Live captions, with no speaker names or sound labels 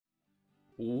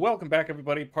Welcome back,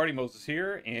 everybody. Party Moses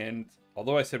here, and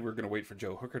although I said we were going to wait for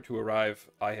Joe Hooker to arrive,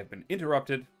 I have been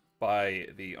interrupted by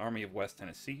the Army of West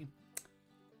Tennessee,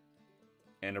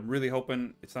 and I'm really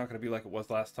hoping it's not going to be like it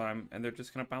was last time, and they're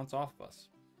just going to bounce off of us.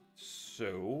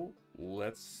 So,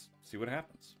 let's see what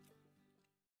happens.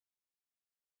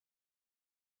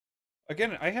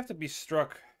 Again, I have to be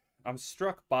struck. I'm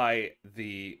struck by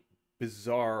the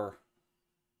bizarre,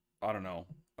 I don't know,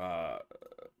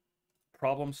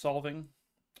 problem solving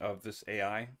of this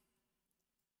AI.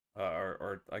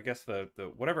 Or I guess the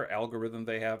whatever algorithm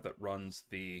they have that runs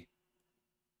the,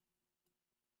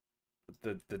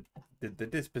 the the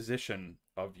disposition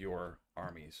of your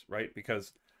armies, right?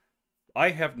 Because I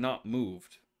have not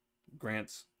moved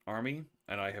Grant's army,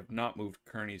 and I have not moved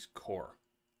Kearny's corps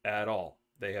at all.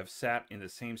 They have sat in the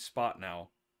same spot now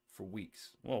for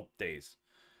weeks, well, days,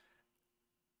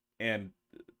 and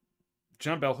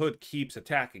John Bell Hood keeps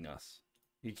attacking us.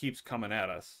 He keeps coming at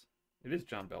us. It is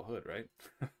John Bell Hood, right?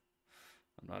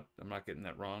 I'm not getting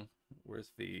that wrong.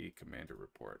 Where's the commander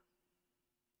report?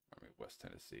 Army of West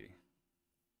Tennessee.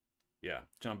 Yeah,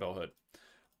 John Bell Hood.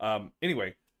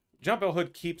 Anyway, John Bell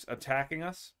Hood keeps attacking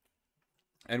us,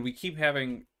 and we keep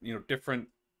having, different.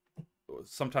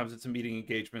 Sometimes it's a meeting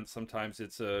engagement, sometimes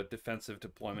it's a defensive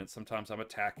deployment, sometimes I'm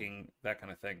attacking, that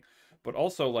kind of thing. But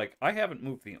also, like, I haven't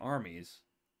moved the armies,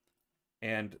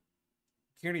 and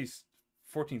Kearny's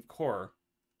 14th Corps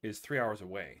is 3 hours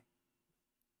away.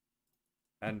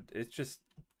 And it's just,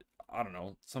 I don't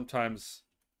know, sometimes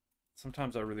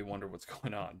I really wonder what's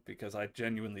going on, because I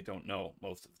genuinely don't know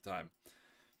most of the time.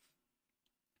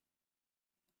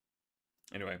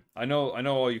 Anyway, I know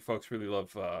all you folks really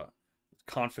love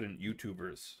confident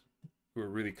YouTubers who are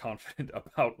really confident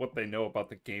about what they know about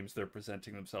the games they're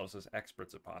presenting themselves as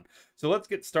experts upon. So let's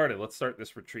get started. Let's start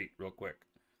this retreat real quick.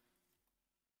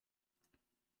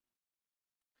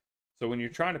 So when you're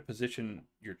trying to position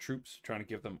your troops, trying to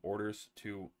give them orders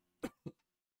to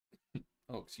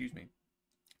oh, excuse me,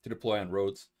 to deploy on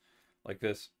roads like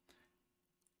this,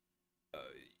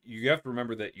 you have to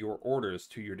remember that your orders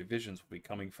to your divisions will be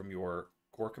coming from your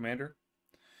corps commander.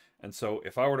 And so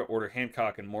if I were to order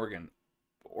Hancock and Morgan,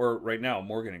 or right now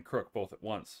Morgan and Crook both at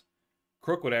once,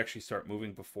 Crook would actually start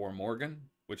moving before Morgan,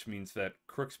 which means that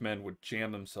Crook's men would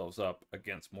jam themselves up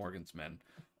against Morgan's men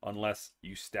unless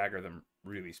you stagger them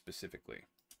really specifically,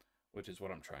 which is what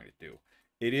I'm trying to do.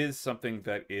 It is something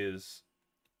that is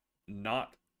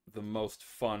not the most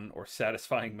fun or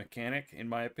satisfying mechanic, in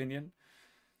my opinion.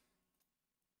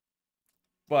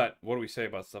 But what do we say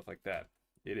about stuff like that?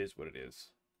 It is what it is.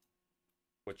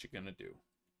 What you gonna do?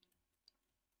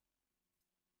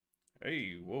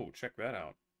 Hey, whoa, check that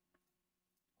out.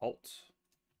 Halt.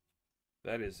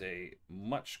 That is a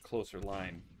much closer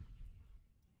line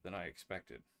than I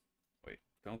expected. Wait,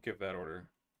 don't give that order.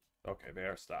 Okay, they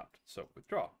are stopped. So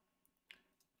withdraw.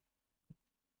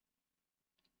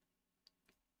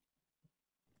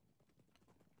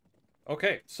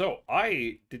 Okay, so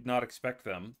I did not expect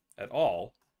them at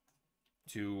all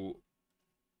to...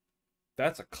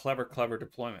 That's a clever, clever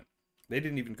deployment. They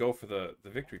didn't even go for the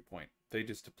victory point. They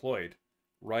just deployed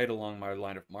right along my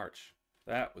line of march.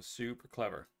 That was super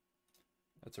clever.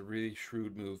 That's a really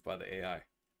shrewd move by the AI.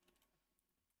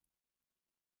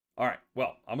 All right,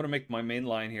 well, I'm going to make my main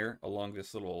line here along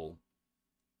this little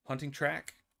hunting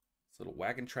track, this little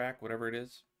wagon track, whatever it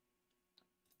is.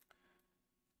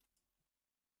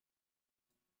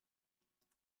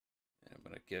 And I'm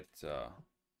going to get,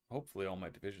 hopefully, all my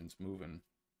divisions moving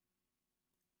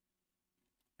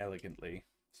elegantly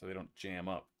so they don't jam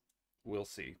up. We'll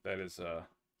see. That is, I'm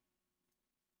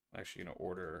actually going to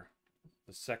order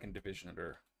the 2nd Division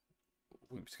under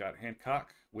Scott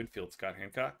Hancock, Winfield Scott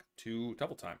Hancock, to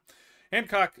double time.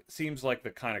 Hancock seems like the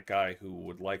kind of guy who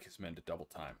would like his men to double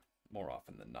time more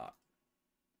often than not.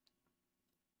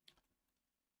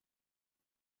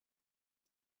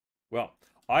 Well,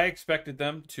 I expected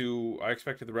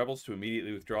the rebels to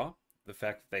immediately withdraw. The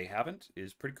fact that they haven't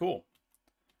is pretty cool.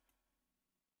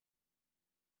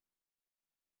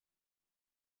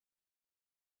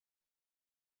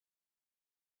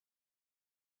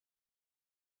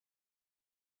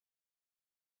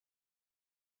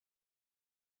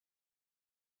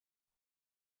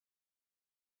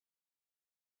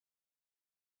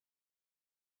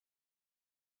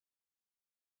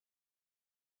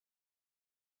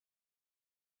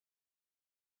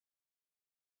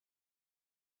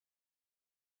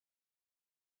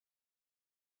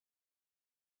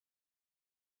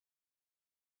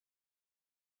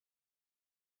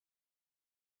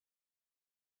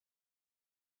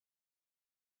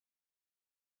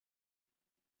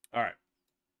 All right.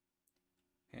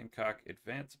 Hancock,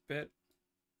 advance a bit.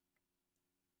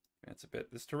 That's a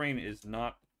bit. This terrain is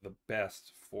not the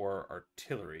best for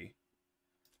artillery,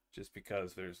 just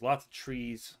because there's lots of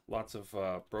trees, lots of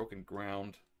broken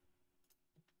ground.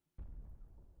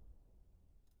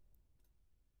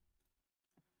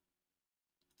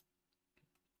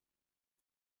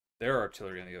 Their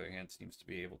artillery, on the other hand, seems to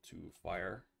be able to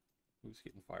fire. Who's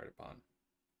getting fired upon?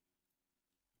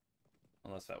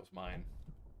 Unless that was mine.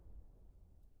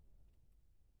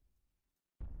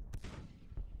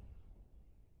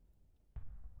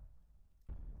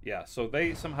 Yeah, so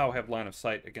they somehow have line of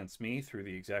sight against me through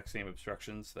the exact same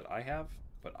obstructions that I have,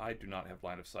 but I do not have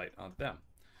line of sight on them,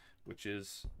 which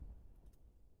is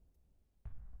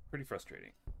pretty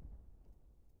frustrating.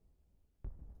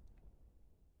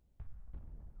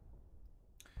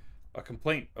 A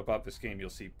complaint about this game you'll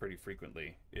see pretty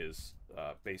frequently is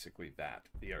basically that.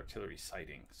 The artillery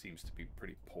sighting seems to be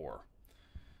pretty poor.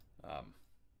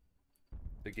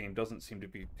 The game doesn't seem to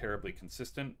be terribly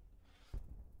consistent.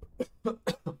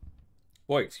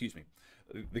 Boy, excuse me.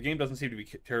 The game doesn't seem to be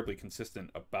terribly consistent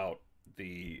about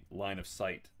the line of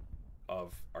sight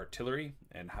of artillery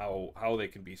and how they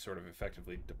can be sort of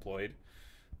effectively deployed.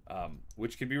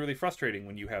 Which can be really frustrating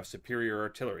when you have superior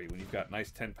artillery, when you've got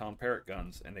nice 10-pound Parrott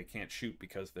guns and they can't shoot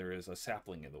because there is a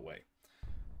sapling in the way.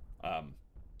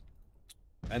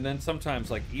 And then sometimes,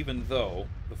 like, even though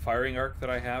the firing arc that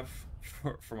I have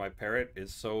for my Parrott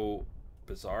is so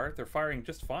bizarre, they're firing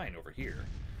just fine over here.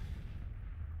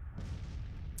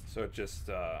 So it just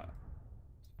a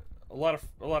lot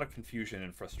of confusion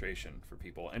and frustration for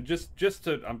people. And just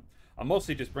to I'm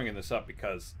mostly just bringing this up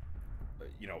because,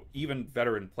 you know, even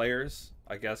veteran players,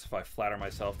 I guess if I flatter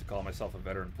myself to call myself a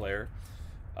veteran player,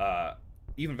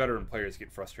 even veteran players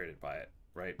get frustrated by it,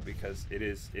 right? Because it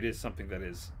is something that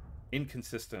is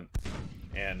inconsistent,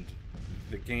 and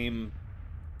the game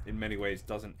in many ways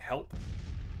doesn't help,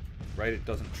 right? It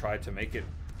doesn't try to make it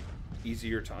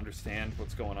easier to understand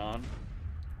what's going on.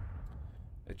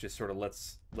 It just sort of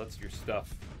lets your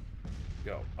stuff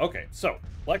go. Okay, so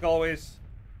like always,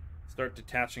 start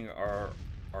detaching our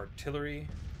artillery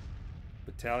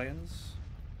battalions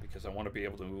because I want to be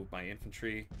able to move my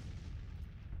infantry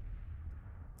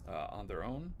on their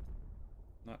own.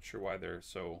 Not sure why they're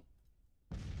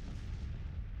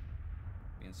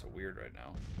being so weird right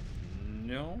now.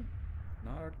 No,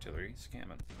 not artillery,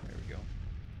 scamming. There we go.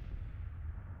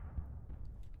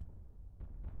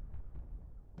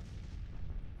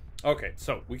 Okay,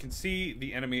 so we can see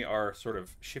the enemy are sort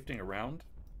of shifting around,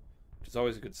 which is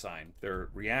always a good sign. They're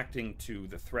reacting to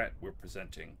the threat we're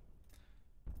presenting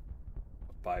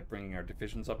by bringing our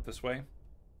divisions up this way,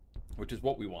 which is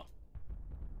what we want.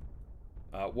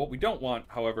 What we don't want,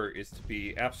 however, is to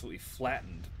be absolutely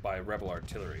flattened by rebel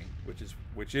artillery, which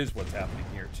is what's happening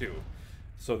here too.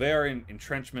 So they are in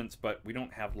entrenchments, but we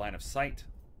don't have line of sight,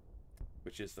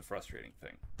 which is the frustrating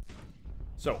thing.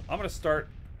 So I'm going to start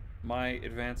my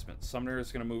advancement. Sumner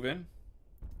is going to move in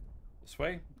this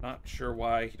way. Not sure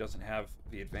why he doesn't have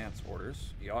the advance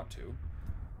orders. He ought to.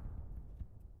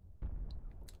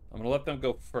 I'm going to let them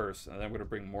go first, and then I'm going to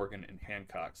bring Morgan and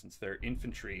Hancock, since their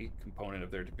infantry component of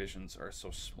their divisions are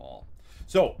so small.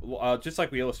 So, just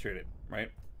like we illustrated, right?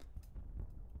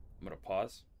 I'm going to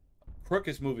pause. Crook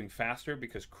is moving faster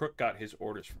because Crook got his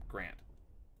orders from Grant,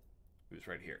 who's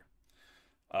right here.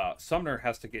 Sumner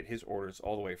has to get his orders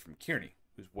all the way from Kearney,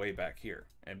 who's way back here.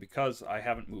 And because I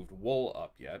haven't moved Wool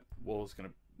up yet, Wool is going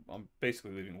to... I'm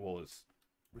basically leaving Wool as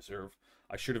reserve.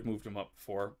 I should have moved him up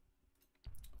before.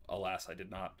 Alas, I did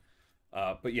not.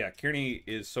 But yeah, Kearney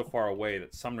is so far away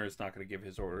that Sumner is not going to give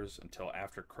his orders until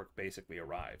after Crook basically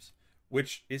arrives,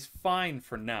 which is fine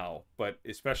for now, but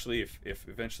especially if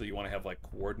eventually you want to have like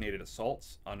coordinated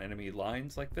assaults on enemy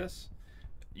lines like this,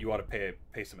 you ought to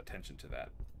pay some attention to that.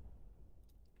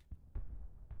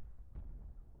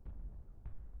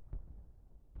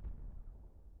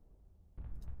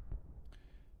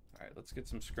 All right, let's get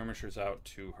some skirmishers out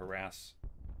to harass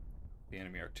the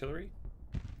enemy artillery.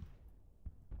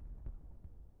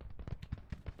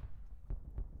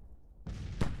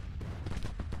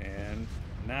 And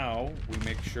now we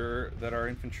make sure that our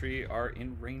infantry are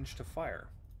in range to fire.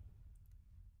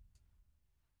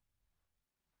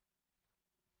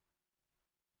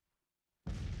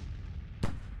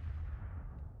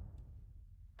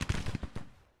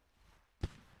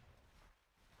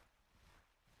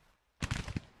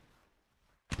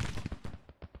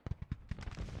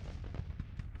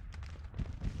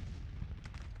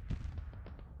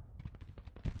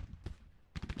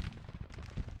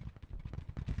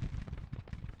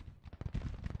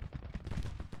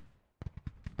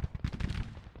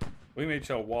 William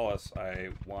H.L. Wallace I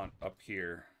want up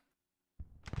here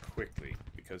quickly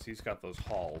because he's got those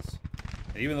halls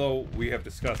And even though we have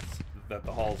discussed that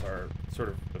the hulls are sort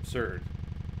of absurd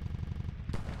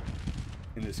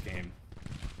in this game,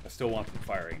 I still want them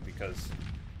firing because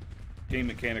game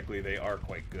mechanically they are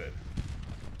quite good.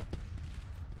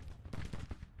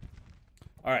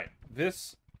 Alright,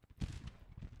 this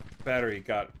battery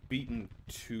got beaten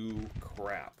to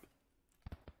crap.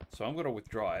 So I'm going to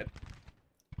withdraw it.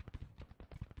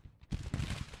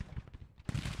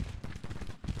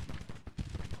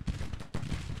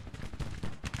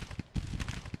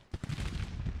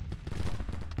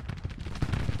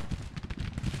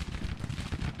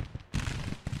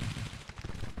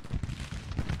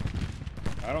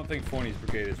 I don't think Forney's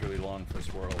brigade is really long for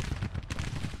this world.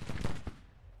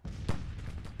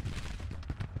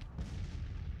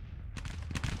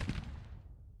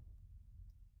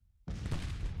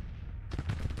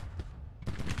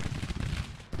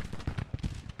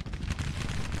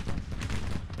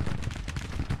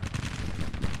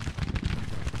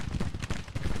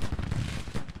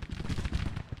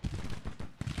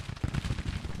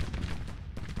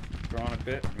 Draw on a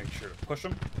bit, make sure to push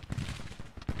them.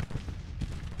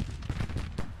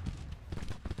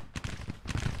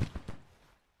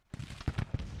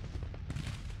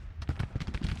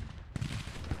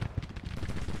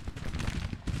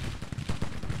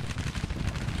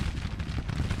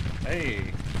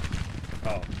 Hey!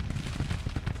 Oh.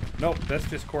 Nope, that's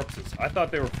just corpses. I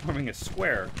thought they were forming a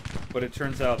square, but it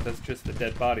turns out that's just the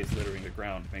dead bodies littering the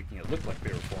ground, making it look like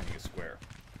they were forming a square.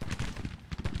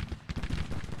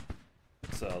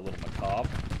 It's a little macabre.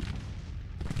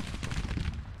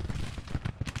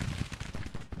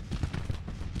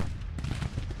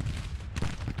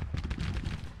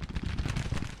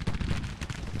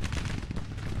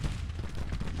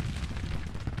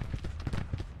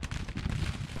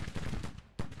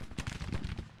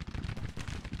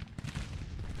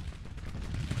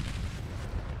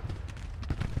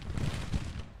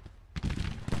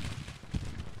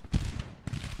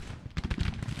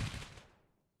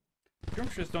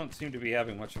 Skirmishers don't seem to be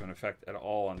having much of an effect at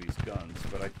all on these guns,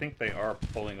 but I think they are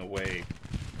pulling away.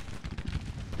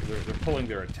 They're pulling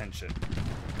their attention.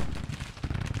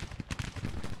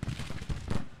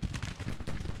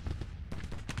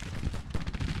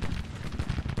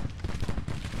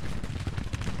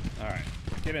 Alright,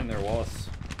 get in there, Wallace.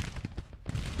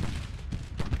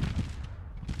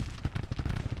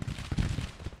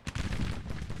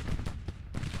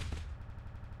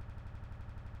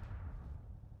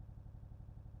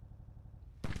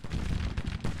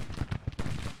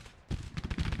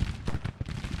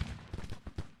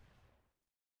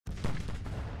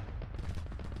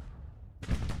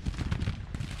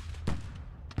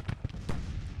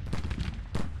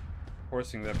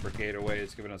 Forcing that brigade away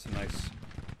has given us a nice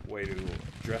way to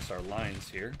address our lines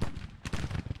here.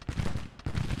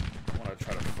 I want to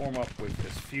try to form up with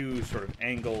as few sort of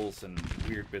angles and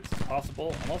weird bits as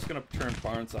possible. I'm also going to turn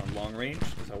Barnes on long range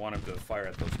because I want him to fire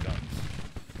at those guns.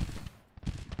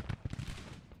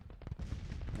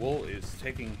 Wool is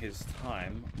taking his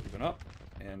time moving up,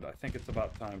 and I think it's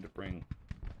about time to bring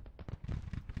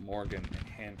Morgan and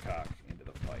Hancock into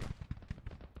the fight.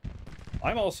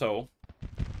 I'm also...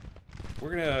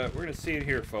 We're gonna see it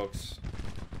here, folks.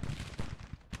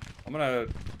 I'm gonna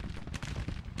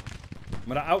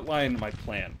outline my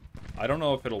plan. I don't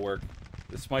know if it'll work.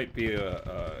 This might be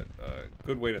a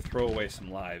good way to throw away some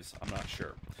lives. I'm not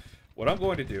sure. What I'm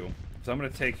going to do is I'm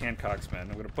going to take Hancock's men.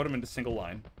 I'm going to put them into single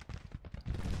line.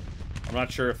 I'm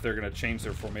not sure if they're going to change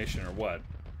their formation or what.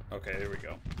 Okay, there we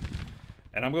go.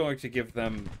 And I'm going to give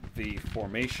them the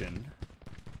formation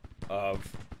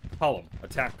of column,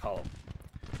 attack column.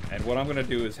 And what I'm going to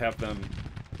do is have them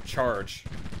charge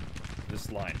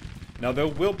this line. Now, there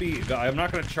will be... I'm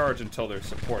not going to charge until they're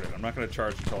supported. I'm not going to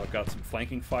charge until I've got some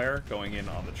flanking fire going in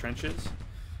on the trenches.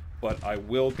 But I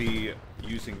will be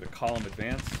using the column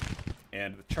advance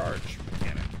and the charge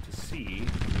mechanic to see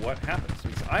what happens.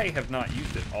 Because I have not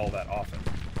used it all that often.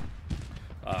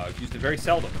 I've used it very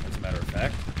seldom, as a matter of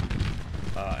fact.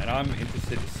 And I'm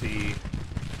interested to see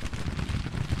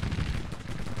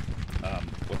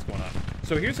what's going on.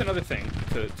 So here's another thing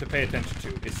to pay attention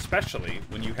to, especially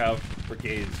when you have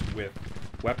brigades with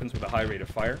weapons with a high rate of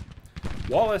fire.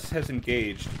 Wallace has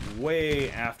engaged way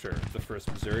after the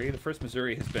 1st Missouri. The 1st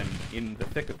Missouri has been in the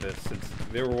thick of this since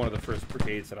they were one of the first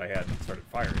brigades that I had started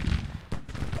firing.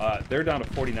 They're down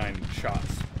to 49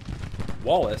 shots.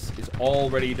 Wallace is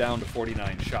already down to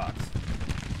 49 shots.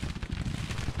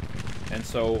 And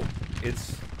so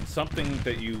it's something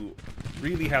that you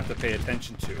really have to pay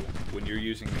attention to when you're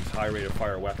using these high rate of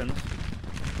fire weapons,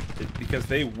 because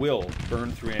they will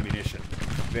burn through ammunition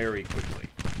very quickly.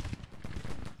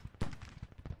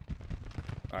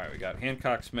 Alright. Alright, we got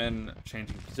Hancock's men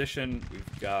changing position.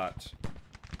 We've got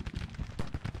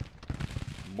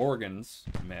Morgan's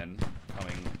men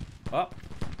coming up.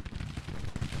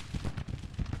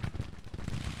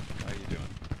 How are you doing?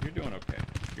 You're doing okay.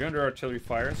 You're under artillery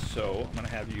fire, so I'm going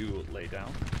to have you lay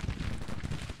down.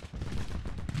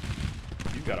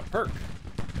 You've got a perk.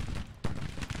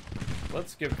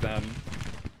 Let's give them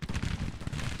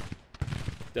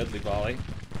deadly volley.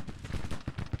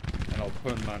 And I'll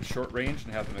put them on short range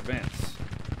and have them advance.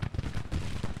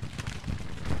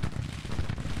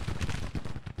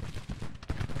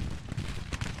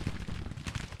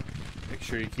 Make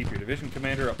sure you keep your division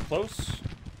commander up close.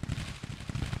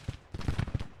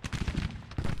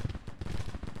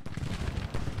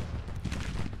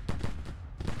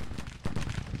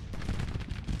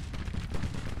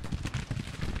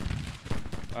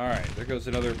 Alright, there goes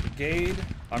another brigade.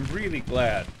 I'm really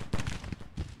glad.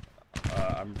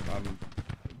 I'm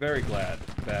very glad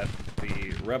that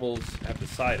the rebels have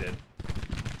decided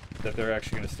that they're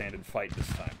actually going to stand and fight this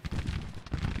time.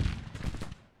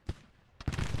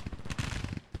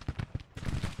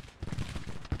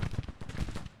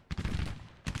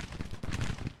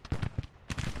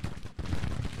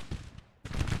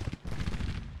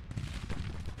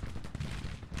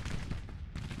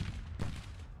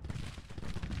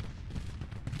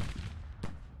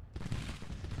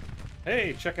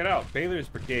 Hey, check it out. Baylor's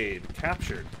brigade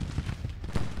captured.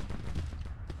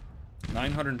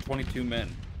 922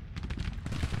 men.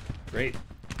 Great.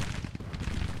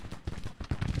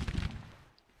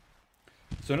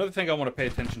 So another thing I want to pay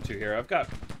attention to here, I've got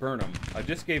Burnham. I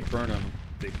just gave Burnham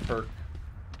the perk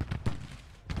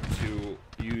to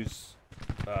use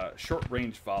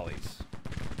short-range volleys.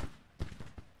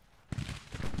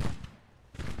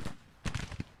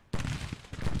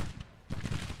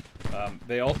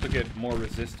 They also get more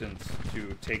resistance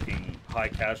to taking high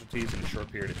casualties in a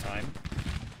short period of time.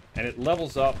 And it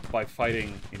levels up by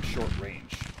fighting in short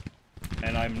range.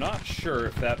 And I'm not sure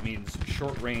if that means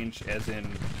short range as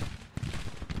in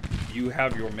you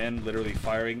have your men literally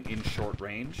firing in short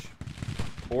range,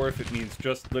 or if it means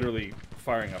just literally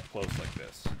firing up close like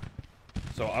this.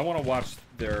 So I want to watch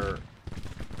their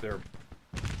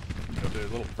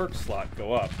little perk slot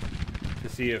go up to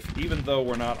see if, even though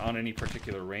we're not on any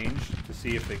particular range, to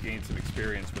see if they gain some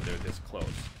experience when they're this close.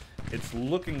 It's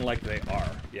looking like they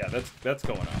are. Yeah, that's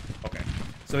going up. Okay.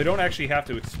 So they don't actually have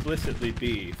to explicitly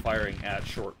be firing at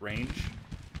short range,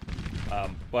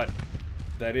 but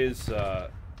that is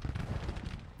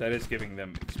giving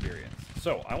them experience.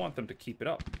 So I want them to keep it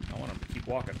up. I want them to keep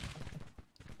walking.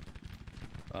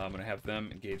 I'm going to have them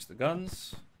engage the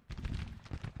guns.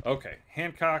 Okay,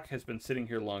 Hancock has been sitting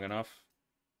here long enough.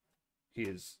 He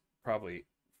is probably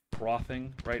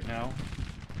frothing right now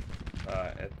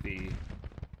at the...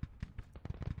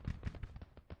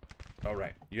 Oh,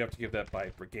 right. You have to give that by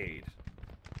brigade,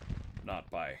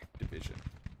 not by division.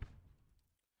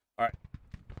 Alright.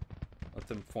 Let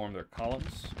them form their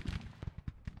columns.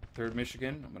 3rd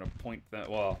Michigan. I'm going to point that...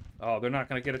 Well, oh, they're not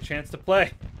going to get a chance to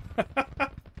play.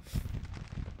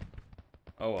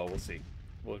 Oh, well, we'll see.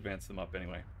 We'll advance them up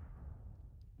anyway.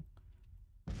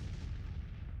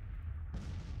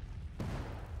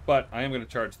 But I am going to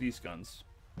charge these guns.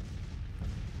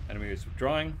 Enemy is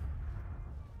withdrawing.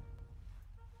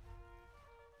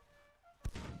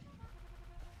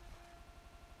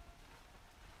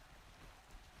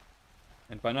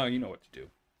 And by now you know what to do.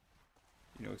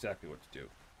 You know exactly what to do.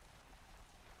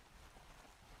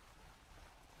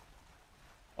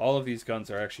 All of these guns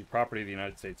are actually property of the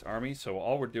United States Army, so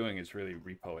all we're doing is really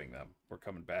repoing them. We're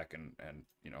coming back and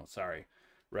you know, sorry,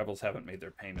 rebels haven't made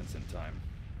their payments in time.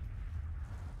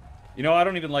 You know, I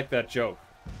don't even like that joke.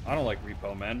 I don't like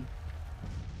repo men.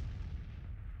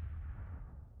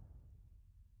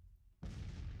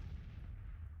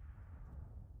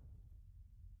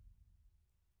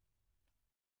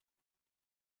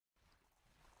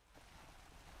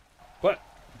 But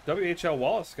WHL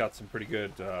Wallace got some pretty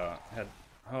good,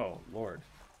 oh, Lord.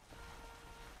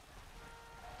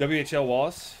 WHL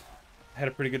Wallace had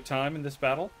a pretty good time in this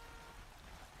battle.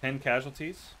 10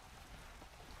 casualties.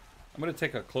 I'm going to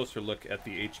take a closer look at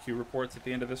the HQ reports at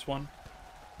the end of this one.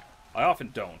 I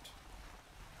often don't.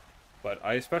 But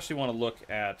I especially want to look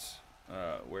at,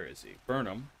 where is he?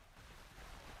 Burnham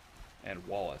and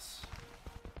Wallace.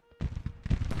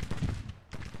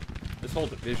 This whole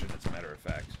division, as a matter of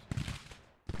fact.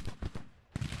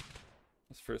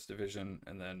 This 1st Division,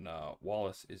 and then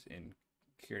Wallace is in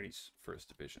Kearney's 1st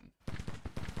Division.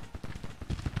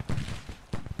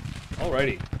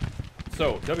 Alrighty.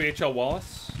 So, WHL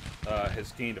Wallace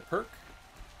has gained a perk.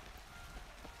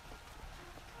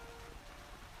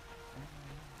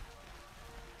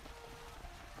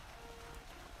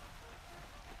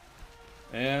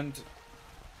 And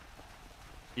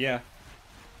yeah,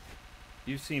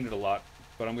 you've seen it a lot,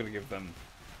 but I'm going to give them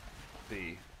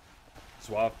the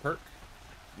Zouave perk,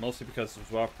 mostly because the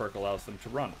Zouave perk allows them to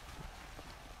run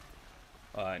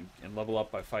and level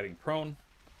up by fighting prone,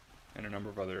 and a number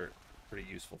of other pretty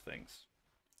useful things.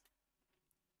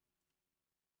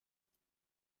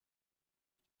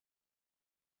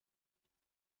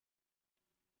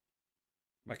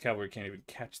 My cavalry can't even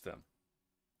catch them.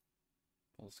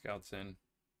 Pull the scouts in.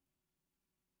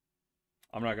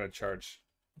 I'm not going to charge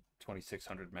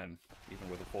 2,600 men, even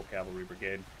with a full cavalry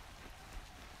brigade.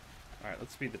 Alright,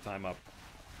 let's speed the time up.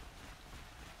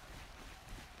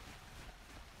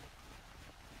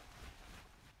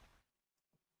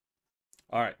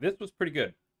 Alright, this was pretty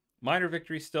good. Minor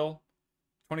victory still.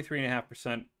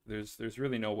 23.5%. There's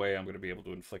really no way I'm going to be able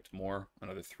to inflict more,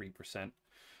 another 3%.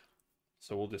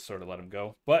 So we'll just sort of let them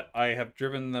go. But I have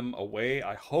driven them away.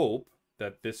 I hope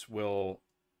that this will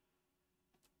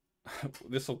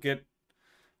get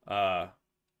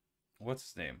what's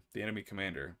his name? The enemy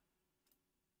commander.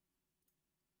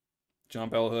 John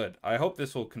Bell Hood. I hope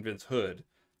this will convince Hood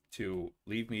to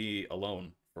leave me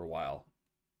alone for a while.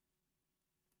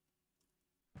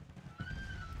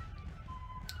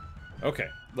 Okay,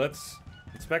 let's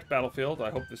inspect battlefield. I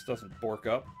hope this doesn't bork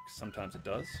up, because sometimes it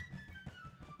does.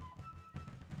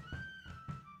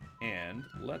 And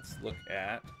let's look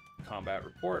at combat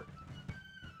report.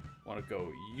 Want to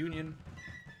go Union.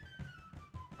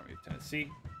 Army of Tennessee.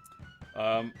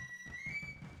 1st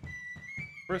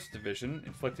Division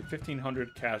inflicted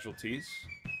 1,500 casualties.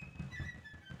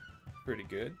 Pretty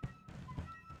good.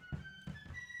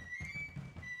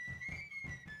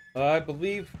 I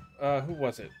believe, who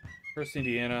was it? 1st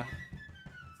Indiana.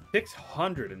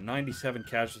 697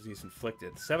 casualties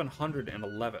inflicted.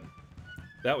 711.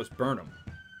 That was Burnham.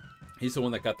 He's the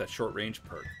one that got that short range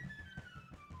perk.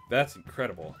 That's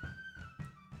incredible.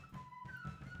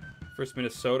 1st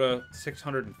Minnesota,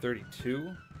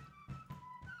 632.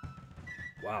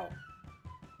 Wow.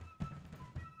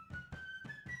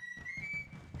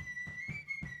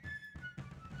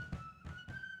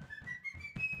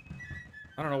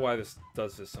 I don't know why this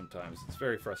does this sometimes. It's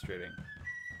very frustrating.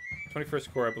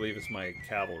 21st Corps, I believe, is my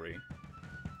cavalry.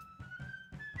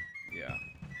 Yeah.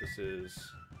 This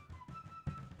is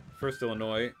 1st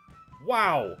Illinois.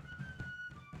 Wow!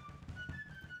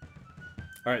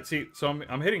 Alright, see, so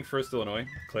I'm hitting 1st Illinois,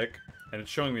 click, and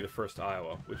it's showing me the 1st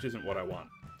Iowa, which isn't what I want.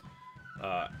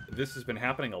 This has been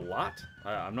happening a lot.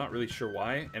 I'm not really sure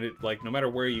why, and it, like, no matter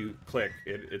where you click,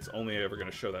 it's only ever going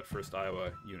to show that 1st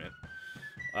Iowa unit.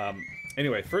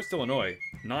 Anyway, 1st Illinois,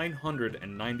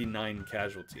 999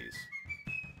 casualties.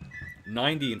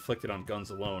 90 inflicted on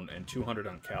guns alone, and 200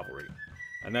 on cavalry.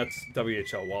 And that's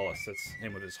W.H.L. Wallace. That's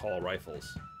him with his Hall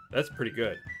rifles. That's pretty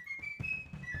good.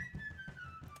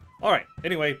 Alright,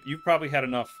 anyway, you've probably had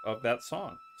enough of that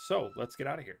song. So, let's get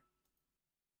out of here.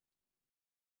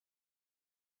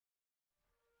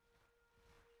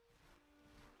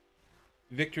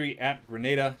 Victory at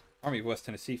Grenada. Army of West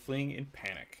Tennessee fleeing in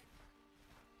panic.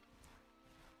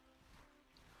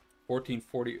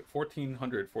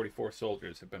 1,444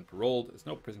 soldiers have been paroled as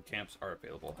no prison camps are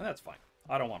available. And that's fine.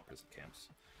 I don't want prison camps.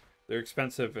 They're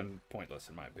expensive and pointless,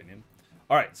 in my opinion.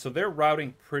 Alright, so they're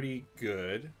routing pretty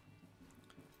good.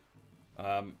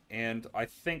 And I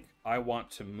think I want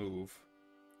to move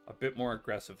a bit more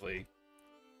aggressively.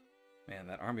 Man,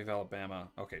 that Army of Alabama.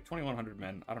 Okay, 2,100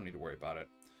 men. I don't need to worry about it.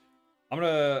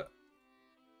 I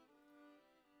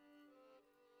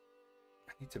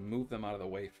need to move them out of the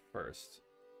way first.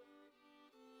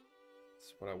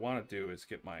 So what I want to do is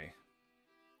get my...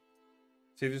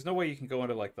 See, there's no way you can go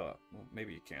into like the... Well,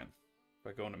 maybe you can.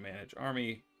 If I go into Manage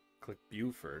Army, click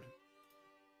Buford.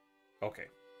 Okay,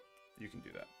 you can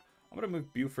do that. I'm going to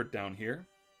move Buford down here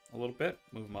a little bit.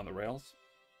 Move him on the rails.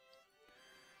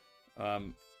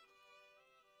 And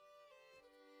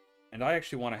I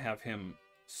actually want to have him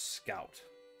scout.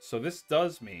 So this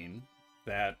does mean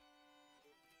that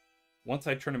once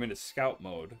I turn him into scout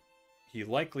mode, he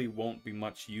likely won't be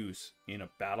much use in a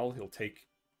battle. He'll take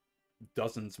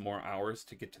dozens more hours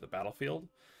to get to the battlefield.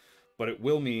 But it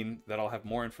will mean that I'll have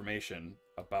more information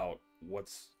about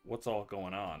what's all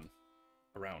going on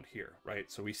around here, right?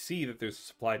 So we see that there's a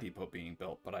supply depot being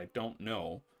built, but I don't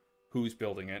know who's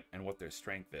building it and what their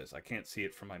strength is. I can't see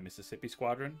it from my Mississippi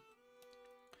squadron.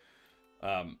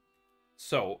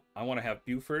 So I want to have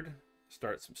Buford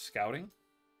start some scouting,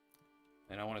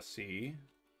 and I want to see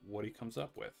what he comes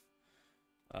up with.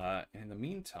 In the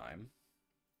meantime,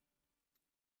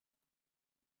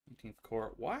 18th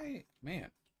Corps, why,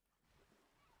 man?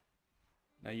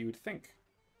 Now you would think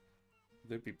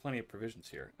there'd be plenty of provisions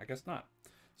here. I guess not.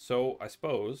 So I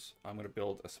suppose I'm going to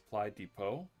build a supply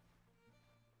depot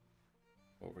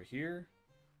over here,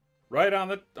 right on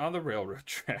the railroad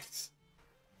tracks.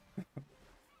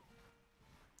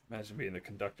 Imagine being the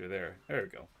conductor there. There we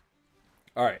go.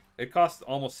 All right, it costs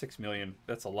almost 6 million.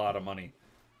 That's a lot of money,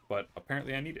 but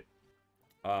apparently I need it.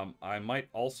 I might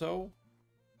also.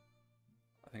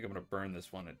 I think I'm going to burn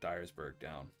this one at Dyersburg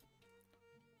down.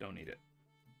 Don't need it.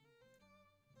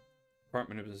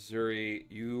 Department of Missouri,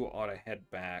 you ought to head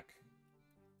back.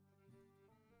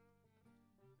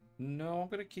 No, I'm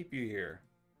going to keep you here.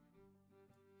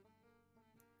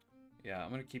 Yeah, I'm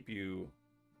going to keep you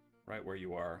right where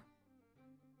you are.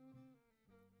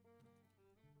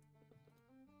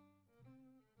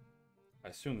 I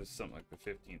assume this is something like the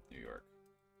 15th New York.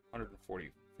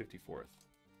 54th.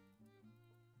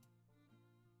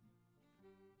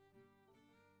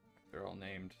 They're all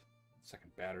named.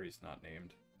 Second battery's not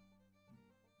named.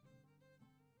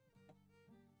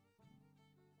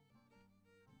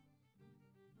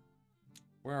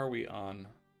 Where are we on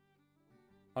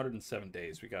 107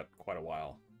 days? We got quite a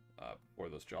while before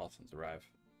those Jolsons arrive.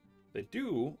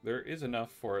 There is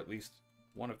enough for at least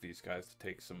one of these guys to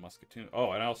take some musketoon.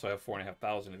 Oh, and I also have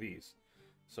 4,500 of these.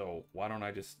 So why don't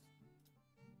I just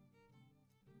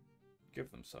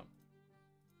give them some?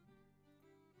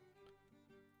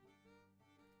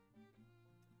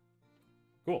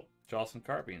 Cool. Jolson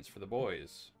carbines for the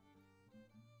boys.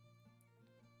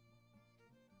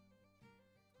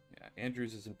 Yeah,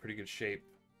 Andrews is in pretty good shape.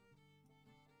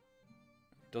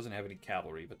 Doesn't have any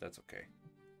cavalry, but that's okay.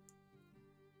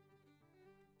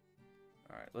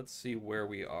 Alright, let's see where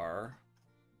we are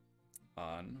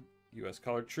on U.S.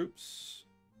 colored troops.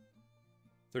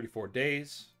 34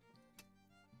 days.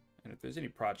 And if there's any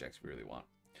projects we really want.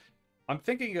 I'm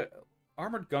thinking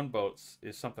armored gunboats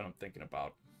is something I'm thinking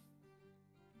about.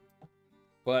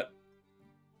 But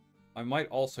I might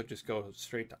also just go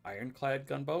straight to ironclad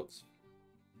gunboats.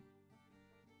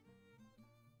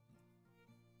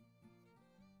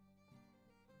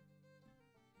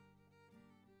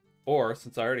 Or,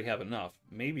 since I already have enough,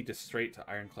 maybe just straight to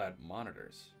Ironclad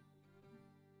Monitors.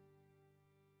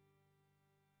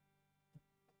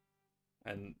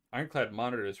 And Ironclad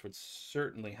Monitors would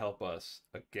certainly help us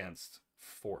against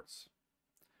forts.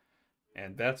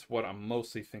 And that's what I'm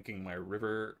mostly thinking my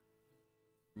river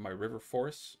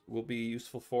force will be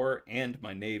useful for, and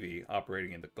my navy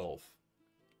operating in the Gulf.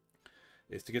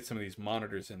 Is to get some of these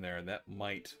monitors in there, and that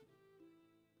might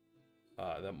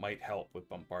help with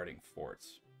bombarding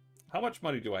forts. How much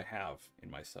money do I have in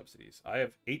my subsidies? I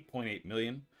have 8.8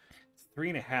 million. It's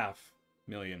 3.5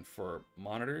 million for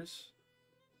monitors.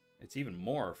 It's even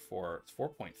more for, it's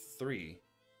 4.3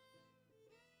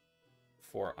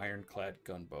 for ironclad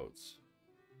gunboats.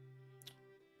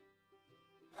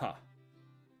 Huh.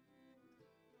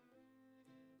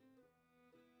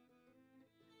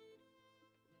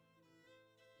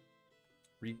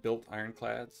 Rebuilt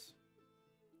ironclads.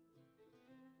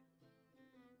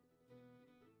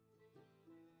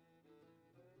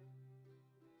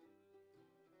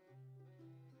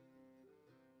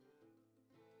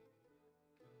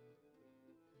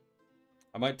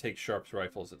 I might take Sharp's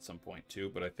rifles at some point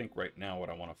too, but I think right now what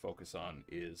I want to focus on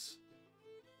is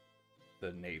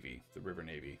the Navy, the River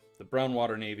Navy, the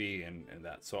Brownwater Navy, and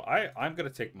that. So I'm going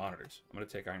to take monitors. I'm going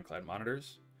to take ironclad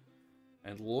monitors,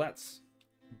 and let's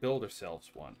build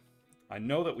ourselves one. I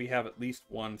know that we have at least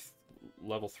one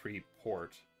level 3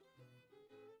 port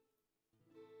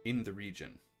in the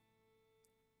region.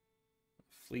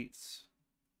 Fleets.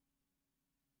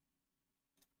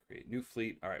 Create new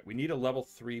fleet. All right, we need a level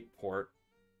 3 port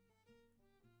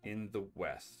in the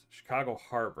west. Chicago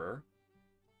Harbor.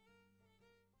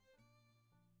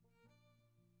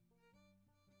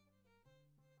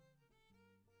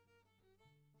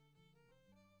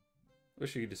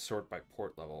 Wish you could just sort by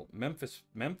port level. Memphis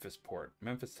port.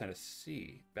 Memphis,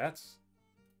 Tennessee. That's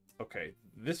okay.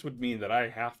 This would mean that I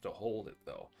have to hold it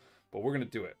though, but we're gonna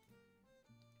do it.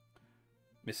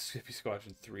 Mississippi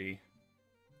Squadron 3.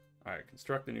 All right,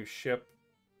 construct a new ship,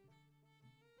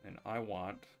 and I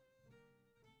want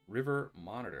River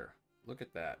Monitor. Look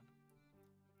at that.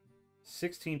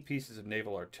 16 pieces of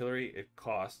naval artillery. It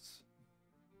costs.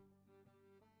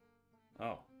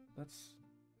 Oh, is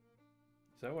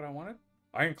that what I wanted?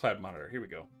 Ironclad Monitor. Here we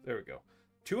go. There we go.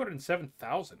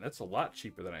 207,000. That's a lot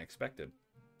cheaper than I expected.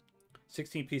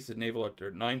 16 pieces of naval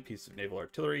or 9 pieces of naval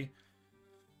artillery.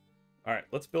 All right,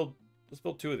 let's build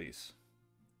 2 of these.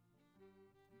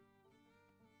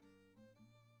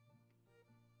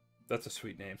 That's a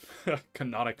sweet name.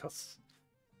 Canonicus.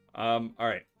 All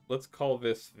right, let's call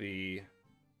this the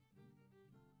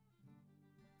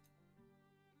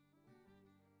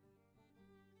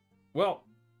Well,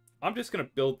 I'm just going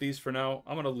to build these for now.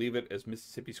 I'm going to leave it as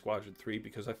Mississippi Squadron 3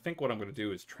 because I think what I'm going to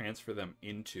do is transfer them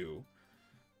into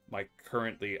my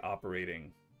currently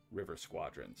operating river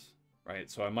squadrons, right?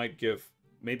 So I might give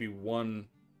maybe one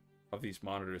of these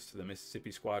monitors to the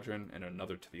Mississippi Squadron and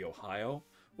another to the Ohio.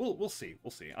 We'll see.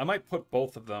 We'll see. I might put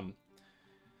both of them.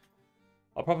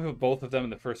 I'll probably put both of them in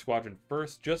the first squadron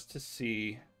first, just to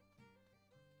see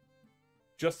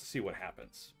what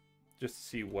happens, just to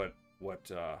see what's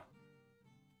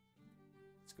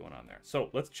going on there. So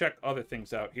let's check other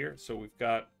things out here. So we've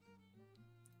got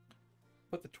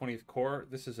put the 20th Corps.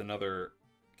 This is another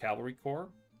cavalry corps.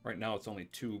 Right now it's only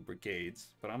 2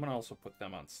 brigades, but I'm gonna also put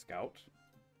them on scout.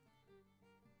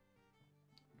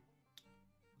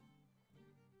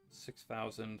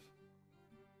 6,000.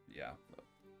 Yeah,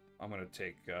 I'm gonna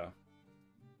take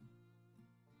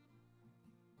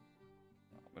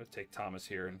Thomas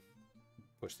here and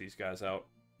push these guys out.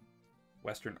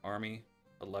 Western Army,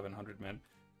 1,100 men.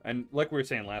 And like we were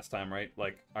saying last time, right?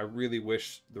 Like, I really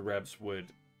wish the Revs would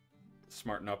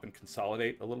smarten up and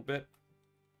consolidate a little bit,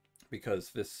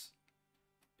 because this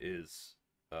is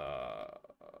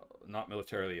not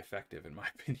militarily effective, in my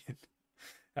opinion.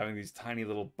 Having these tiny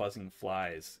little buzzing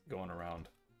flies going around.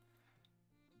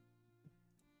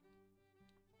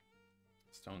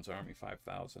 Stone's Army,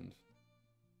 5,000.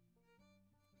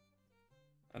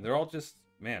 And they're all just,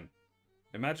 man,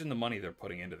 imagine the money they're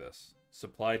putting into this.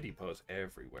 Supply depots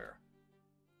everywhere.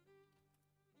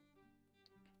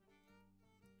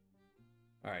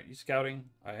 Alright, you scouting?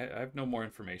 I have no more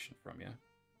information from you.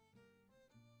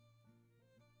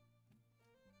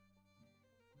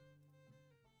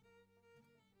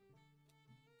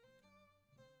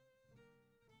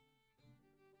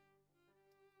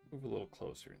 Move a little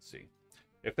closer and see.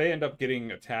 If they end up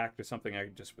getting attacked or something, I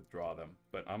can just withdraw them.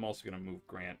 But I'm also going to move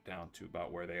Grant down to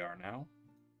about where they are now.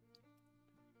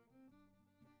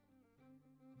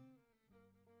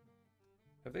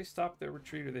 Have they stopped their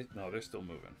retreat? Or no, they're still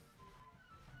moving.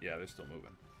 Yeah, they're still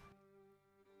moving.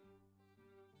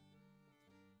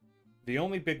 The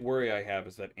only big worry I have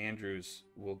is that Andrews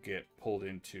will get pulled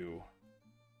into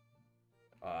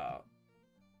a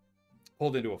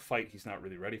fight he's not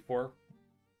really ready for.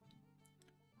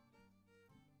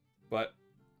 But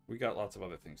we got lots of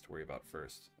other things to worry about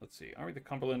first. Let's see. Army of the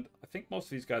Cumberland. I think most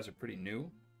of these guys are pretty new.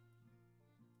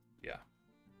 Yeah.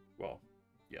 Well,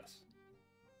 yes.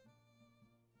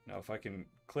 Now, if I can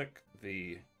click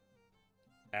the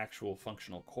actual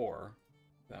functional core,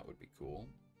 that would be cool.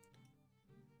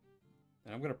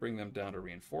 And I'm going to bring them down to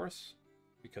reinforce,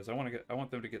 because I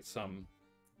want them to get some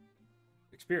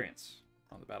experience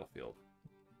on the battlefield.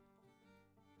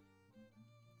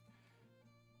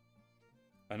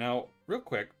 And now, real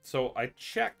quick, so I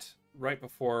checked right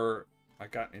before I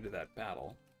got into that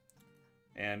battle,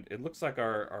 and it looks like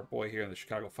our boy here in the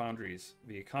Chicago Foundries,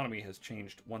 the economy has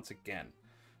changed once again.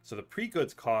 So the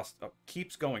pre-goods cost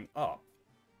keeps going up,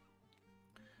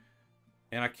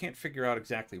 and I can't figure out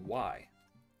exactly why.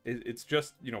 It's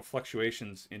just, you know,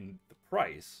 fluctuations in the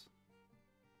price,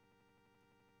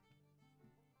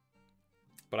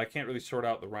 but I can't really sort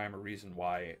out the rhyme or reason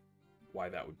why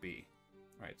that would be.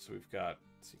 All right, so we've got,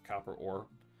 let's see, copper ore. All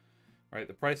right,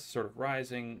 the price is sort of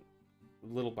rising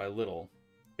little by little.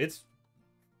 It's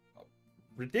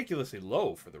ridiculously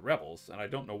low for the rebels, and I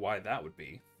don't know why that would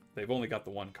be. They've only got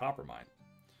the 1 copper mine,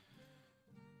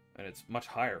 and it's much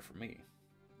higher for me.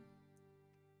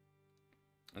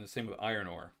 And the same with iron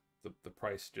ore. The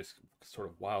price just sort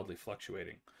of wildly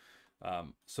fluctuating.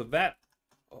 So that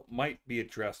might be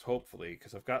addressed, hopefully,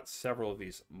 because I've got several of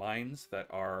these mines that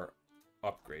are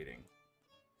upgrading.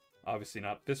 Obviously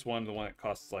not this one, the one that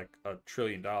costs like $1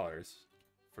 trillion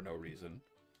for no reason.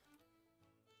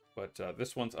 But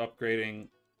this one's upgrading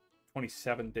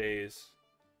 27 days.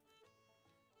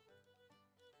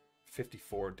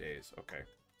 54 days. Okay.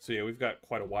 So yeah, we've got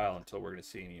quite a while until we're going to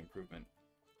see any improvement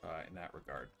in that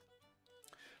regard.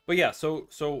 But yeah, so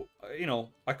you know,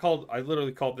 I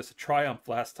literally called this a triumph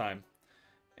last time,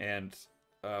 and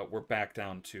we're back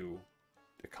down to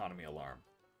economy alarm.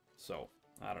 So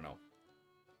I don't know.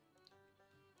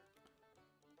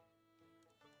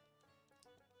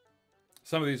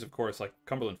 Some of these, of course, like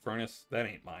Cumberland Furnace, that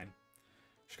ain't mine.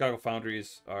 Chicago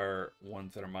Foundries are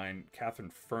ones that are mine. Catherine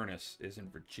Furnace is in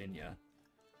Virginia,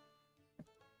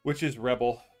 which is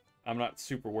rebel. I'm not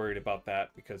super worried about that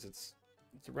because it's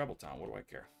a rebel town. What do I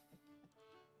care?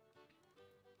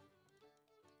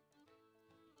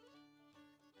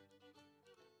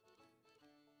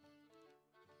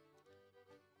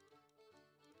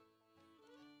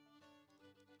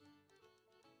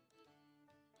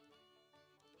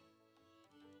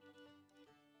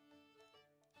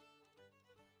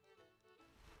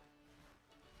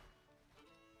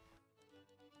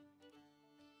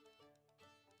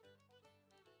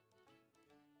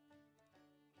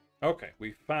 Okay,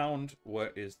 we found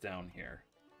what is down here.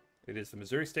 It is the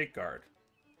Missouri State Guard.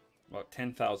 About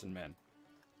 10,000 men.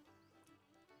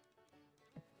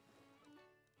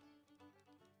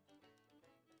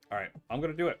 Alright, I'm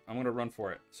going to do it. I'm going to run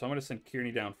for it. So I'm going to send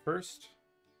Kearney down first.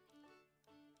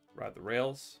 Ride the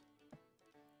rails.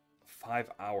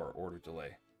 5-hour order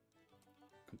delay.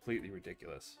 Completely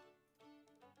ridiculous.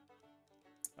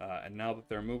 And now that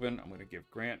they're moving, I'm going to give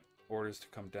Grant orders to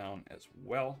come down as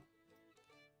well.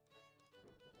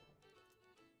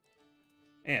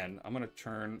 And I'm going to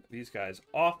turn these guys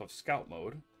off of scout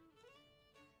mode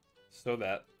so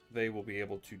that they will be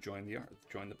able to join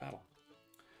the battle.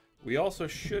 We also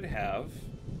should have,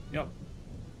 yep.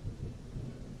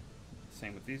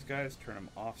 Same with these guys, turn them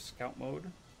off scout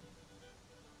mode.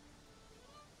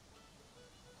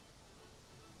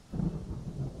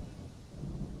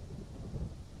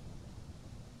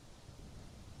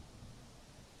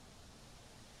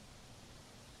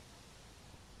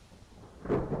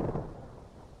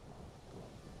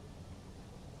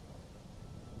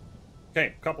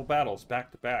 Okay, a couple battles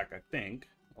back to back, I think.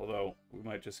 Although we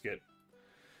might just get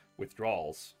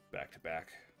withdrawals back to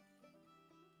back.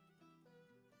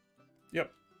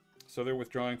 Yep. So they're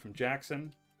withdrawing from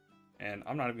Jackson, and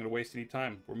I'm not even going to waste any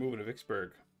time. We're moving to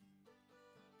Vicksburg.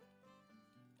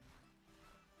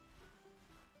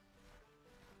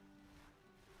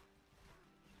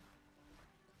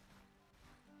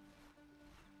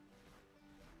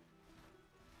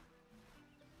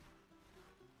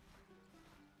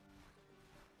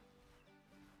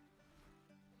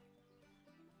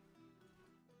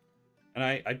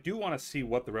 And I do want to see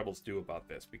what the rebels do about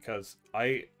this, because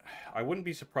I wouldn't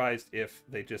be surprised if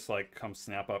they just like come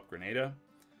snap up Grenada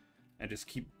and just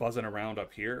keep buzzing around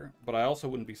up here. But I also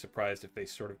wouldn't be surprised if they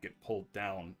sort of get pulled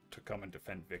down to come and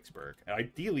defend Vicksburg. And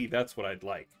ideally, that's what I'd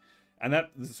like. And that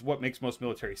is what makes most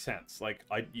military sense. Like,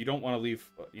 you don't want to leave,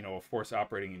 you know, a force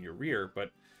operating in your rear,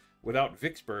 but without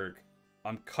Vicksburg,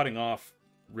 I'm cutting off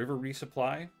river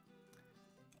resupply.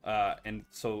 And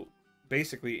so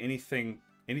basically any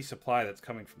supply that's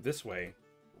coming from this way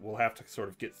will have to sort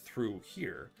of get through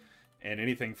here, and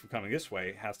anything from coming this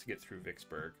way has to get through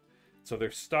Vicksburg. So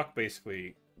they're stuck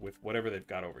basically with whatever they've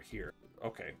got over here.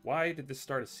 Okay, why did this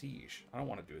start a siege? I don't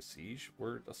want to do a siege.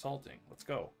 We're assaulting. Let's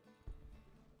go.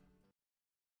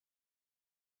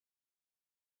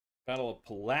 Battle of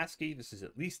Pulaski. This is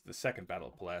at least the second Battle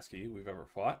of Pulaski we've ever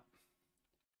fought.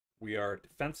 We are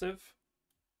defensive,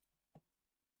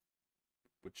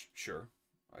 which, sure,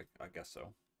 I guess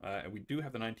so. And we do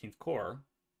have the 19th Corps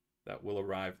that will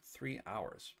arrive 3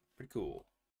 hours. Pretty cool.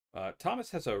 Thomas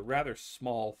has a rather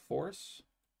small force,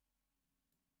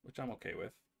 which I'm okay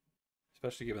with,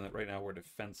 especially given that right now we're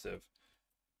defensive.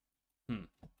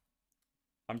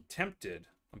 I'm tempted.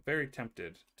 I'm very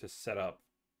tempted to set up.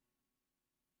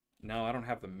 No, I don't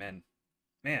have the men.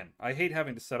 Man, I hate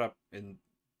having to set up in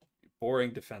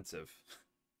boring defensive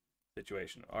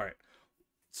situation. All right.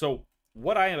 So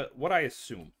what I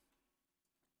assume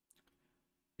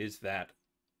is that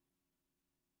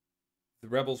the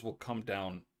rebels will come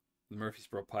down the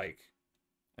Murfreesburo Pike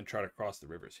and try to cross the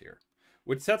rivers here,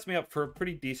 which sets me up for a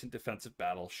pretty decent defensive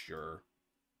battle, sure.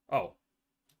 Oh.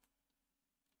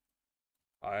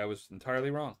 I was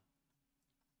entirely wrong.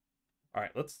 All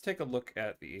right, let's take a look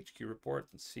at the HQ report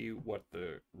and see what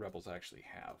the rebels actually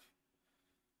have.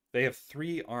 They have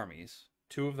 3 armies,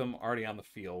 2 of them already on the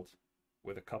field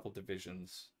with a couple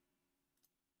divisions.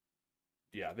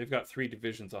 Yeah, they've got 3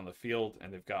 divisions on the field,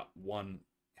 and they've got 1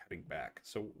 heading back.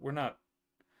 So we're not...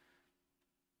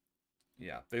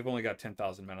 Yeah, they've only got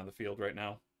 10,000 men on the field right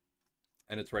now,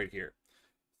 and it's right here.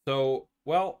 So,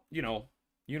 well, you know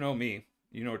me.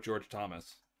 You know George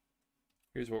Thomas.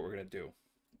 Here's what we're going to do.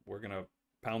 We're going to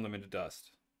pound them into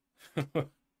dust.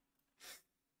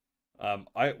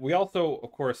 We also,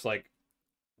 of course, like,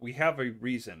 we have a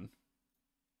reason,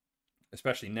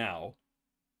 especially now,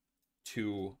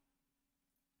 to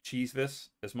cheese this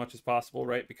as much as possible,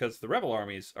 right? Because the rebel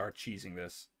armies are cheesing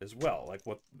this as well. Like,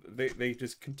 what they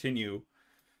just continue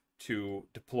to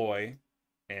deploy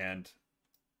and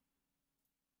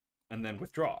then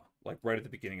withdraw, like right at the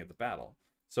beginning of the battle.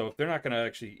 So if they're not going to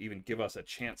actually even give us a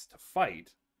chance to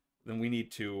fight, then we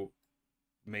need to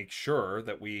make sure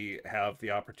that we have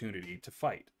the opportunity to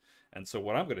fight. And so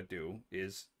what I'm going to do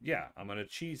is, yeah, I'm going to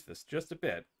cheese this just a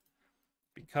bit,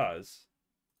 because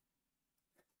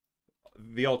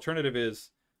the alternative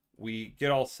is we get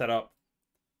all set up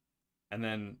and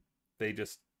then they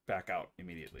just back out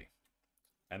immediately.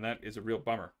 And that is a real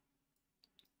bummer.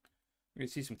 We're going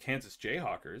to see some Kansas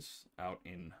Jayhawkers out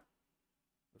in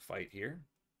the fight here.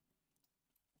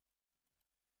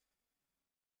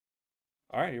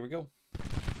 All right, here we go.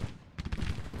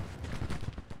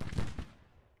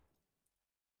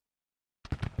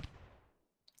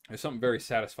 There's something very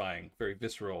satisfying, very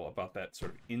visceral about that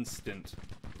sort of instant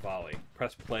volley.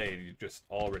 Press play and you're just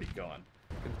already gone.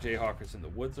 Look at the Jayhawkers in the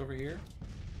woods over here.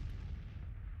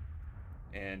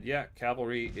 And yeah,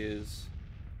 cavalry's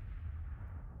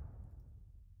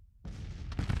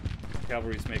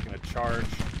making a charge.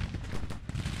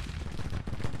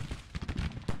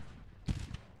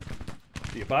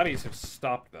 The Abadis have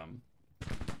stopped them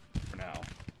for now.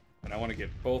 And I want to get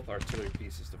both artillery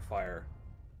pieces to fire.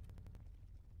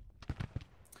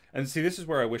 And see, this is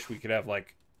where I wish we could have,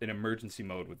 like, an emergency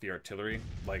mode with the artillery.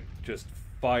 Like, just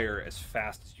fire as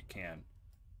fast as you can.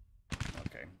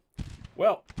 Okay.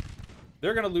 Well,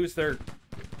 they're going to lose their...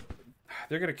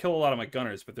 They're going to kill a lot of my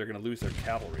gunners, but they're going to lose their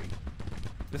cavalry.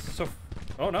 This is so...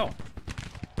 Oh, no.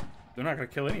 They're not going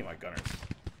to kill any of my gunners.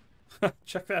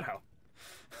 Check that out.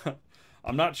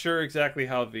 I'm not sure exactly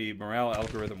how the morale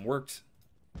algorithm worked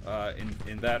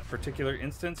in that particular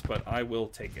instance, but I will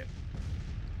take it.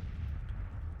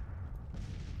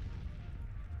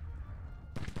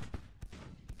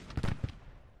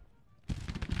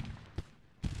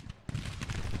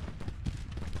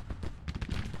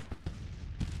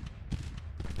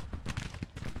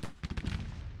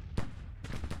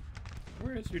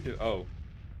 Where is your oh.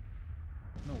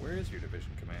 No, where is your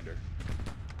division commander?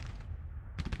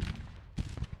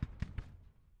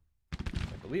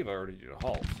 I believe I already did a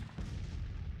halt.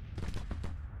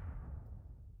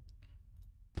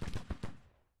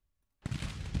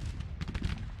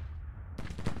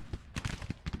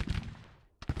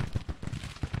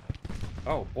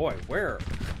 Oh boy, where?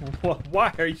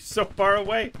 Why are you so far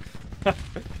away?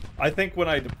 I think when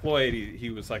I deployed,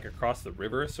 he was like across the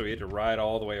river, so he had to ride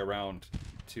all the way around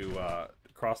to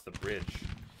cross the bridge.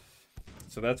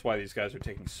 So that's why these guys are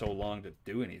taking so long to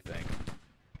do anything.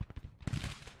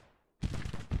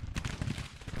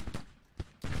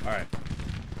 Alright.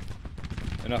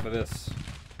 Enough of this.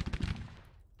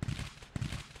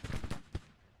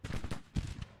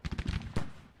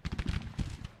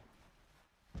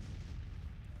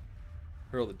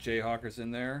 Hurl the Jayhawkers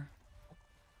in there.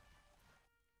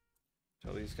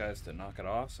 Tell these guys to knock it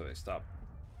off so they stop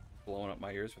blowing up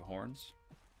my ears with horns.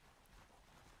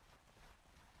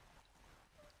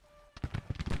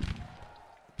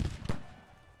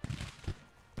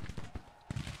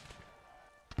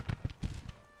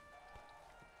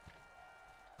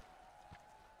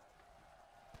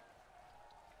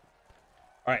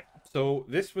 Alright, so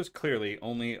this was clearly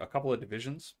only a couple of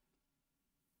divisions.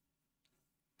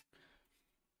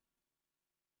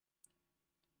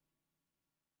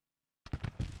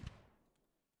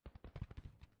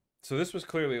 So this was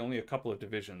clearly only a couple of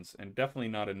divisions, and definitely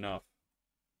not enough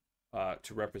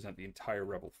to represent the entire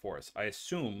rebel force. I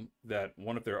assume that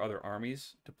one of their other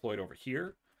armies deployed over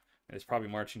here, and is probably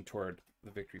marching toward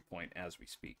the victory point as we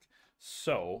speak.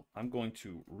 So I'm going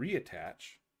to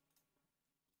reattach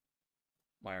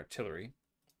my artillery,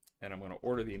 and I'm going to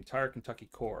order the entire Kentucky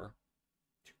Corps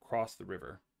to cross the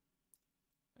river.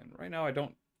 And right now I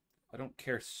don't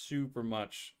care super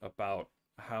much about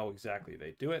how exactly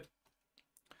they do it.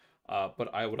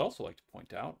 But I would also like to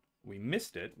point out, we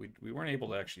missed it. We weren't able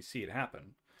to actually see it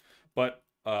happen. But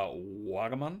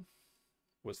Wagamon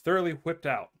was thoroughly whipped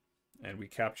out, and we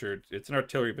captured... It's an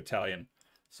artillery battalion,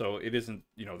 so it isn't,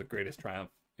 you know, the greatest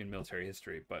triumph in military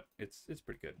history, but it's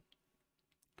pretty good.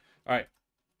 All right,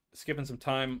 skipping some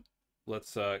time,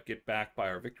 let's get back by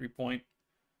our victory point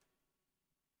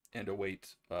and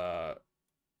await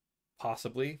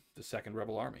possibly the Second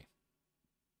Rebel Army.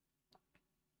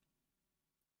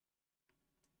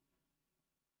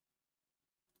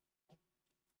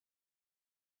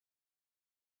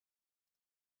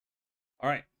 All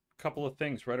right, couple of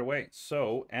things right away.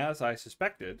 So, as I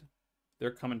suspected, they're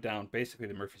coming down basically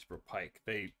the Murfreesboro Pike.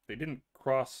 They didn't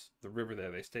cross the river there.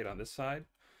 They stayed on this side.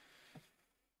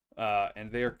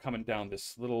 And they're coming down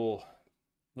this little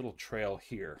trail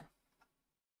here.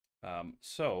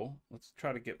 So, let's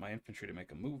try to get my infantry to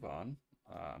make a move on.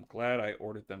 I'm glad I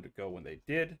ordered them to go when they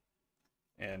did.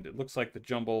 And it looks like the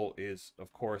jumble is,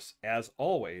 of course, as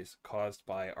always, caused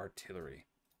by artillery.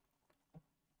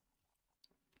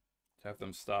 Have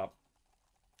them stop,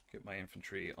 get my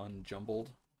infantry unjumbled.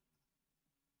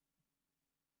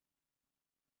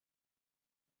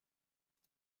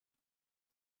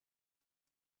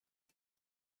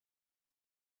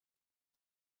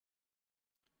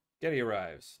 Getty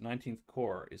arrives. 19th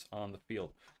Corps is on the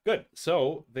field. Good.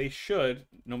 So they should,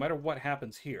 no matter what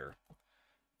happens here,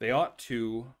 they ought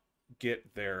to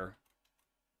get their...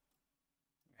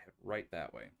 Head right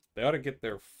that way. They ought to get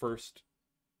their first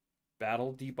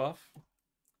battle debuff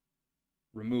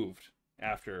removed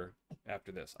after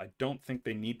this. I don't think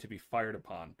they need to be fired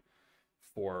upon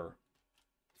for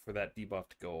for that debuff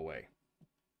to go away.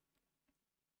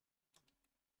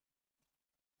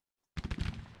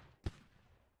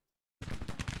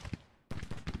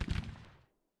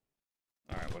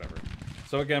 Alright, whatever.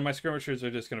 So again, my skirmishers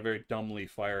are just going to very dumbly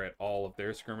fire at all of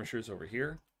their skirmishers over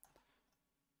here.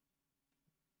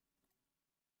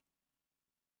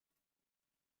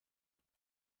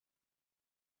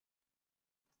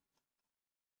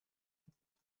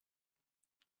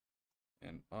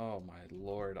 And oh my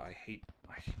lord, I hate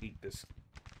this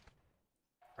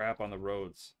crap on the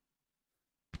roads.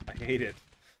 I hate it.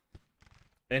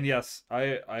 And yes,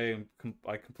 I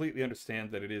completely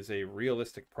understand that it is a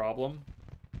realistic problem,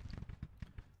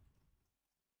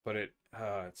 but it's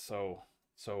so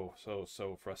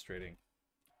frustrating.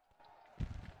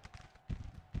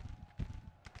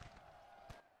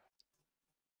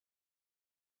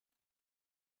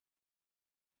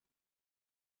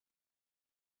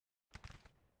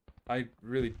 I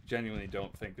really genuinely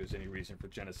don't think there's any reason for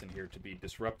Jennison here to be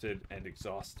disrupted and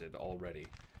exhausted already.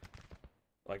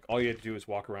 Like, all you have to do is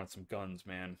walk around some guns,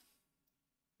 man.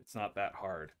 It's not that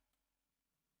hard.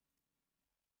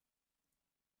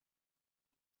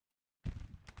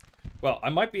 Well, I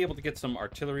might be able to get some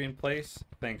artillery in place,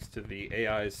 thanks to the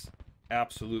AI's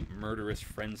absolute murderous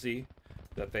frenzy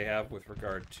that they have with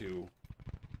regard to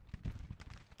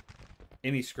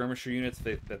any skirmisher units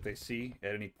that they see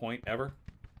at any point ever.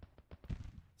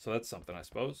 So that's something, I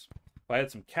suppose. If I had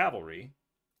some cavalry,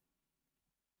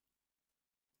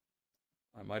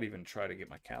 I might even try to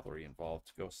get my cavalry involved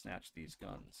to go snatch these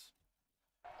guns.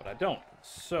 But I don't.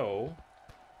 So,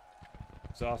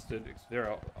 exhausted.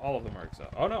 All of them are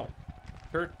exhausted. Oh no,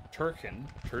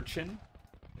 Turchin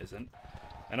isn't.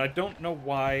 And I don't know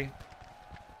why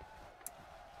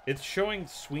it's showing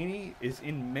Sweeney is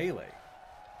in melee.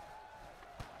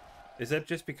 Is that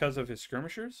just because of his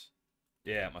skirmishers?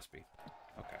 Yeah, it must be.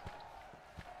 Okay.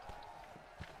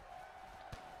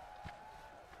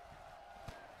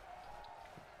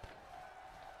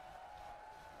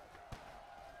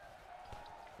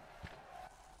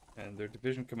 And their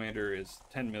division commander is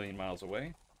 10 million miles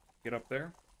away. Get up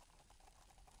there.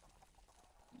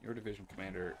 Your division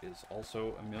commander is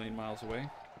also 1 million miles away.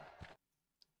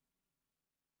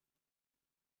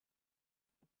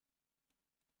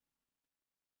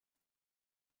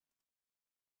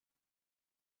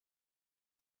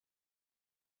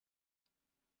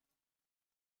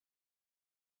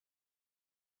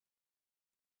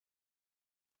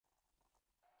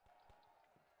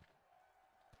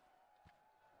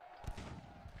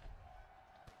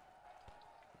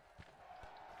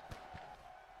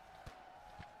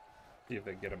 See if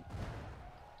they get him.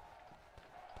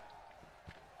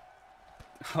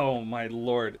 Oh my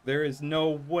lord, there is no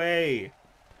way.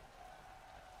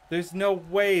 There's no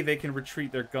way they can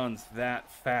retreat their guns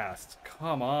that fast.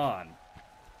 Come on.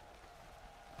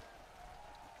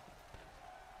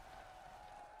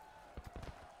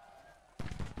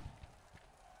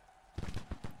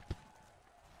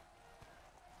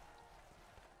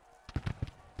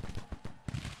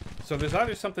 So there's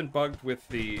either something bugged with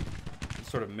the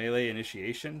sort of melee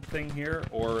initiation thing here,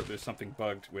 or there's something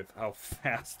bugged with how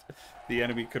fast the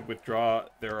enemy could withdraw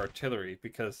their artillery,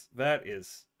 because that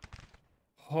is...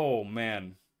 Oh,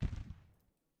 man.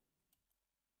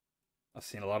 I've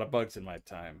seen a lot of bugs in my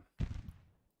time.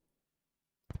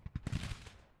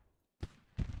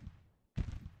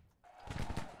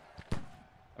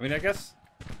 I mean, I guess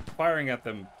firing at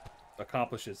them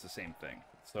accomplishes the same thing,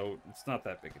 so it's not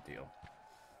that big a deal.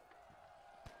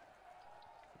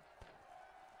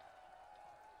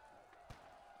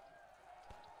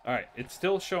 Alright, it's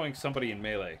still showing somebody in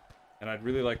melee, and I'd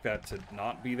really like that to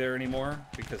not be there anymore,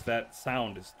 because that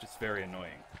sound is just very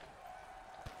annoying.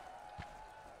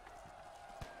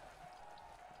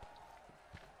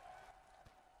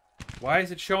 Why is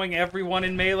it showing everyone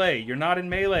in melee? You're not in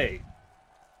melee!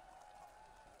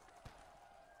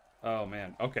 Oh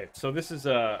man, okay, so this is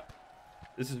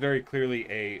very clearly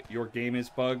a your game is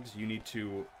bugged, you need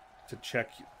to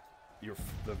check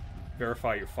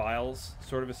verify your files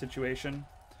sort of a situation.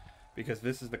 Because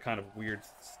this is the kind of weird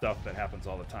stuff that happens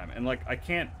all the time. And, like,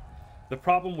 the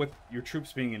problem with your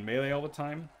troops being in melee all the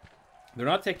time, they're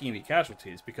not taking any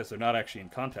casualties because they're not actually in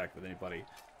contact with anybody,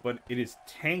 but it is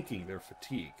tanking their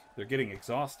fatigue. They're getting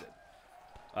exhausted.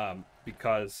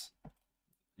 Because,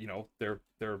 you know, they're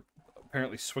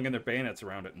apparently swinging their bayonets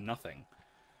around at nothing.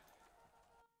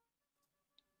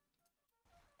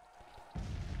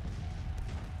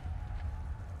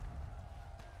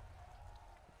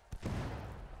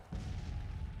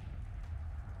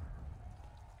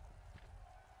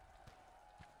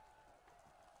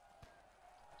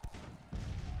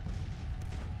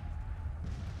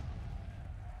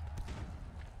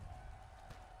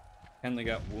 Henley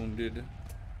got wounded.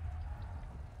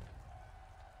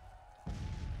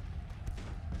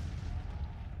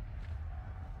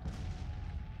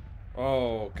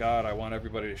 Oh, God, I want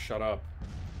everybody to shut up.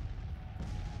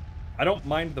 I don't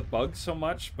mind the bugs so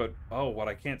much, but, oh, what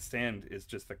I can't stand is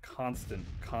just the constant,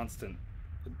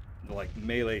 like,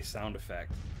 melee sound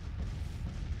effect.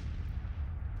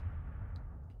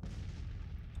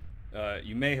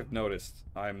 You may have noticed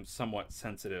I'm somewhat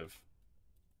sensitive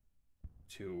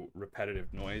to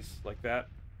repetitive noise like that.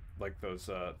 Like those,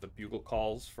 the bugle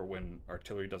calls for when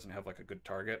artillery doesn't have, like, a good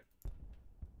target.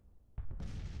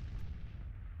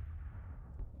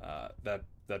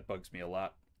 That bugs me a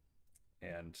lot.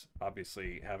 And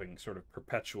obviously having sort of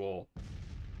perpetual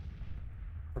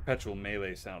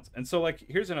melee sounds. And so, like,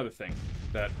 here's another thing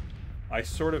that I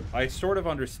sort of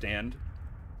understand,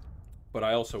 but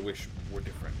I also wish were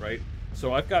different, right?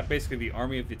 So I've got basically the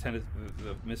Army of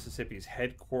the Mississippi's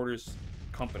headquarters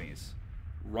companies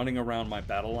running around my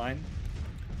battle line,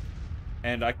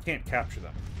 and I can't capture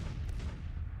them.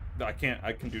 I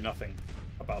can do nothing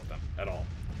about them at all.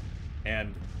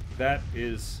 And that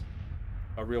is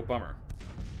a real bummer.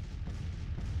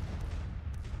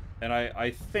 And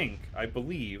I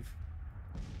believe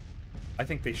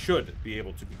they should be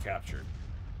able to be captured.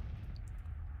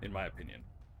 In my opinion,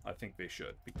 I think they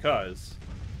should, because,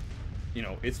 you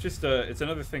know, it's just it's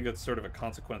another thing that's sort of a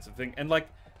consequence of thing. And, like,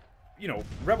 you know,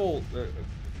 rebel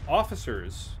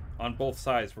officers on both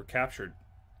sides were captured,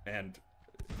 and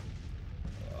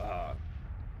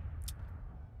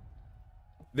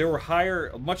there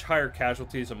were much higher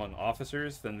casualties among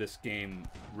officers than this game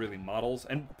really models.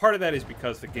 And part of that is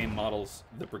because the game models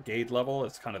the brigade level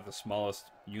as kind of the smallest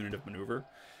unit of maneuver,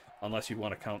 unless you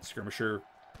want to count skirmisher,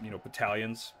 you know,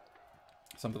 battalions,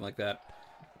 something like that.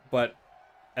 But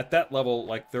at that level,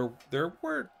 like, there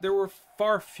were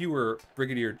far fewer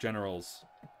brigadier generals,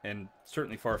 and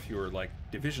certainly far fewer, like,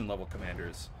 division level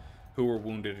commanders who were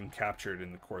wounded and captured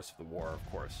in the course of the war, of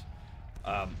course.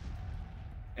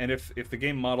 And if the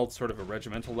game modeled sort of a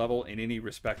regimental level in any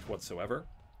respect whatsoever,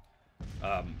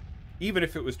 even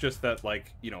if it was just that,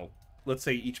 like, you know, let's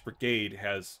say each brigade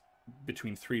has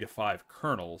between 3 to 5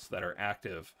 colonels that are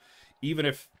active, even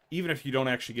if you don't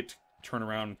actually get to turn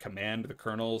around and command the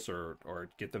colonels or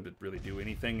get them to really do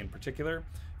anything in particular,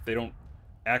 they don't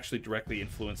actually directly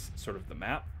influence sort of the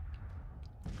map,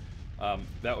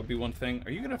 that would be one thing.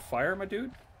 Are you gonna fire, my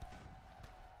dude?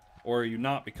 Or are you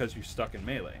not because you're stuck in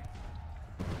melee?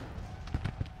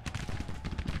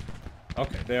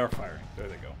 Okay, they are firing. There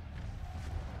they go.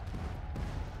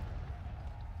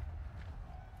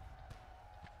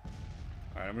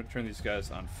 Alright, I'm going to turn these guys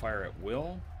on fire at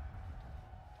will.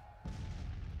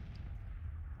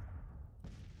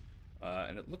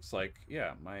 And it looks like,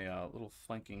 yeah, my little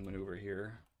flanking maneuver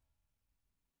here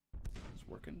is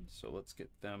working. So let's get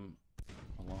them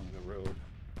along the road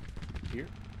here.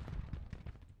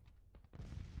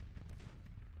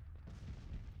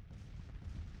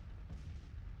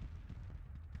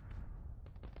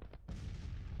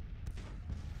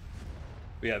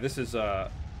 But yeah, this is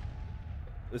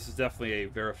definitely a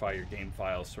verify your game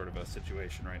files sort of a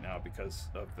situation right now because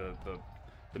of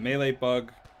the melee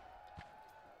bug.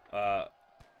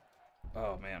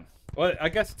 Oh man. Well, I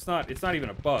guess it's not even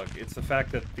a bug. It's the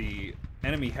fact that the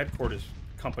enemy headquarters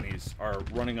companies are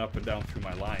running up and down through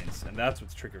my lines, and that's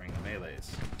what's triggering the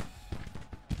melees.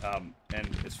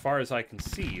 And as far as I can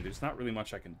see, there's not really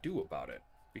much I can do about it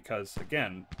because,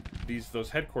 again, those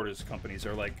headquarters companies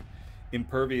are, like,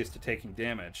 impervious to taking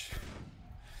damage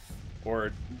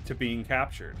or to being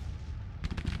captured.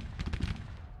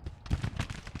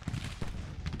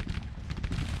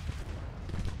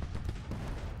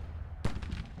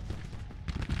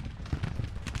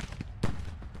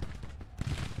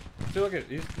 So look at,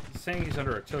 he's saying he's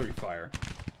under artillery fire.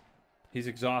 He's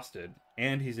exhausted,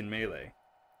 and he's in melee.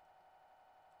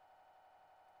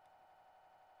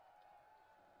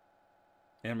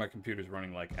 And my computer's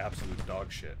running like absolute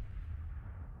dog shit.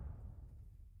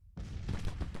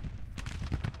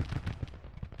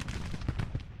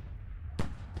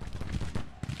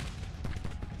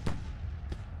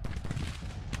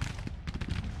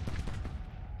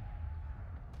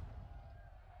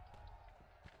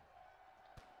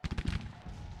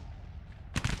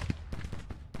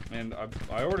 And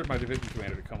I ordered my division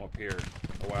commander to come up here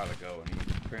a while ago, and he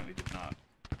apparently did not.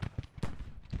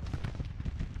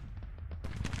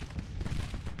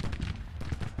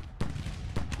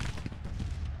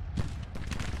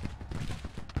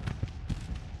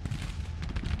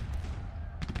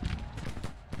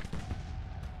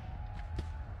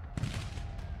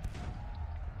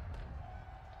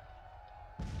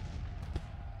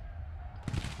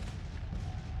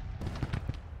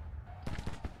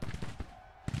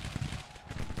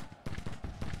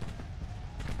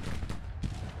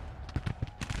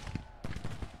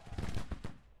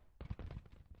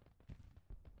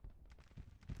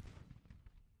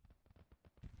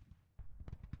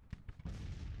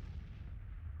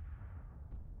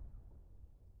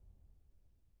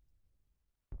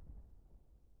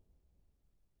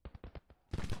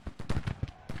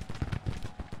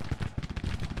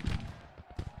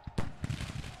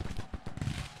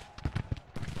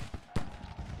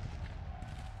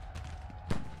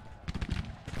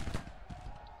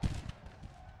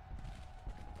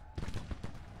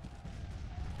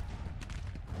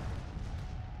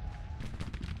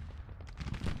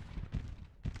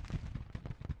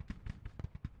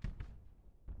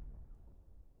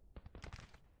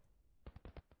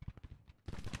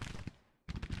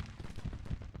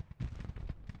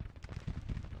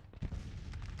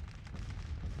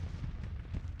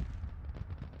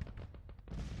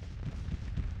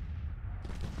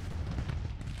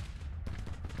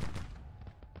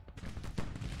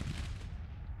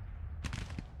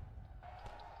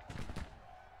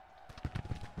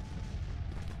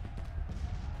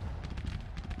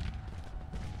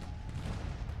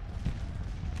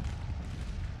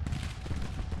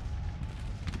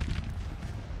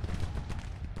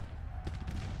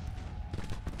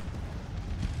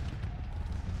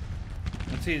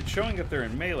 see, it's showing that they're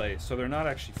in melee, so they're not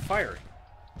actually firing.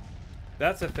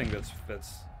 That's a thing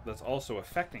that's also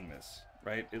affecting this,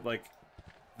 right? It, like,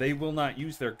 they will not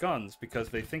use their guns because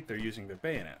they think they're using their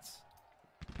bayonets.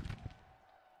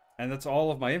 And that's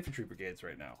all of my infantry brigades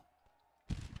right now.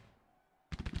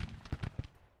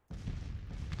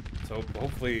 So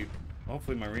hopefully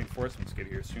my reinforcements get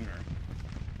here sooner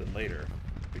than later,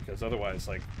 because otherwise,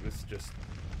 like, this is just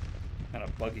kind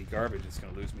of buggy garbage. It's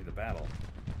going to lose me the battle.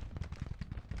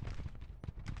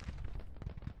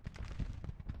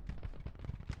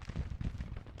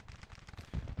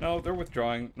 No, they're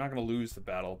withdrawing. Not going to lose the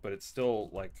battle, but it's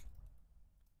still, like...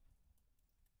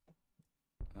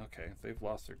 Okay, they've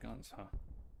lost their guns, huh?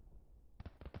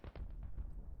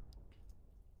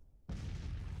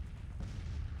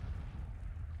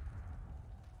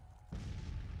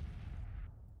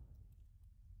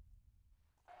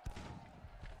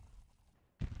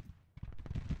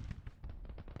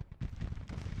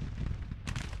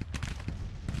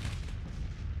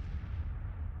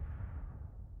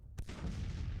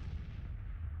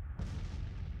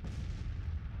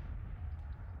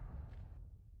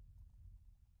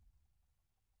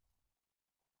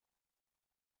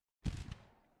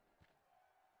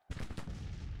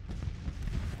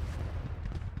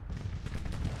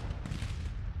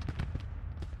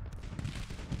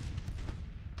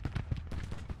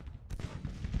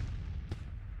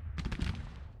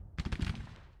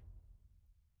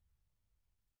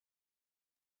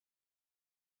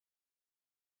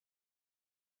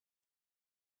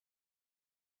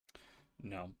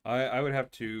 No, I would have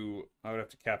to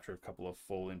capture a couple of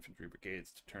full infantry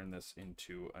brigades to turn this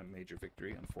into a major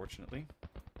victory, unfortunately.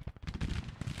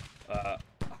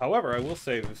 However, I will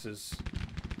say this is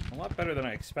a lot better than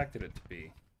I expected it to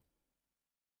be.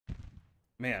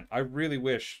 Man, I really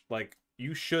wish, like,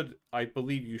 I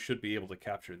believe you should be able to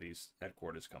capture these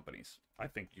headquarters companies. I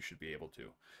think you should be able to.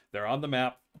 They're on the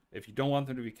map. If you don't want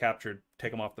them to be captured,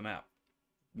 take them off the map.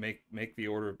 Make the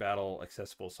order of battle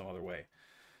accessible some other way.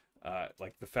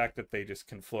 Like the fact that they just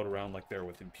can float around like they're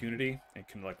with impunity and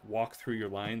can like walk through your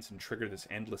lines and trigger this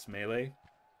endless melee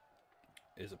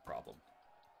is a problem.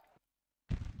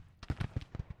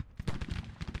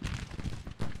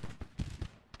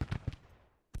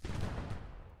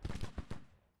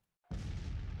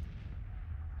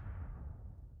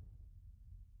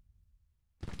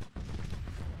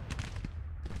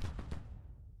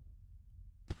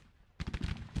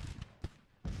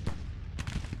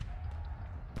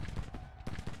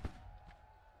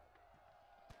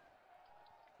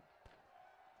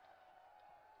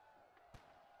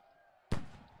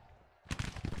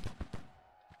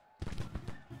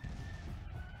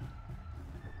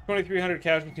 2,300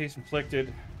 casualties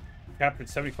inflicted. Captured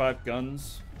 75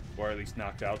 guns, or at least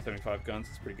knocked out 75 guns.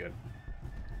 It's pretty good.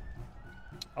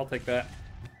 I'll take that.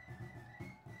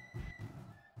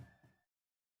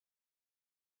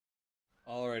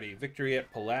 Alrighty, victory at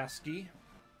Pulaski.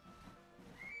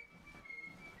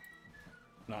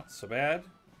 Not so bad.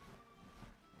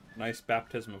 Nice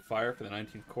baptism of fire for the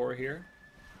 19th Corps here.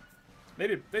 They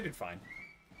did fine.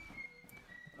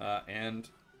 And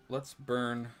let's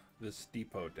burn this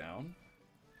depot down.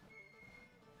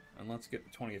 And let's get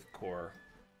the 20th Corps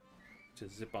to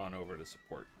zip on over to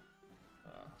support.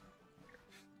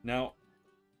 Now,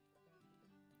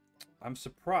 I'm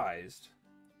surprised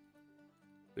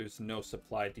there's no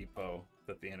supply depot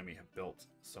that the enemy have built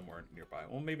somewhere nearby.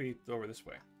 Well, maybe it's over this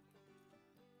way.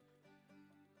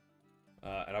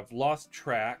 And I've lost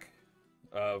track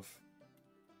of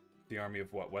the army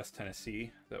of what, West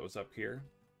Tennessee that was up here.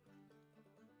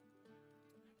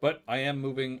 But I am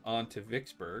moving on to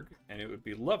Vicksburg, and it would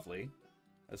be lovely,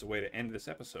 as a way to end this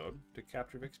episode, to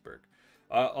capture Vicksburg.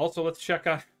 Also, let's check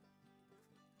on...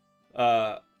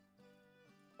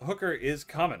 Hooker is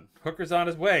coming. Hooker's on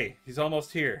his way. He's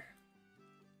almost here.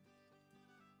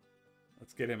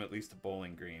 Let's get him at least a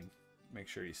Bowling Green. Make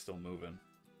sure he's still moving.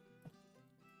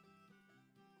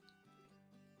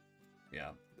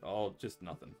 Yeah, all just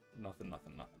nothing. Nothing.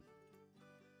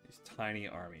 These tiny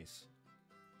armies.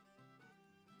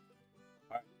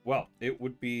 Alright, well, it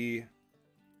would be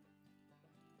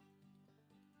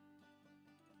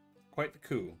quite the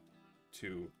coup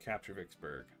to capture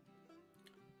Vicksburg.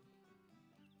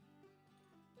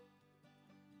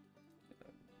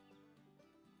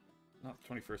 Not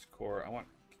 21st Corps. I want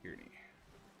Kearney.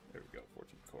 There we go,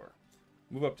 14th Corps.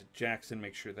 Move up to Jackson,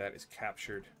 make sure that is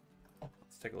captured.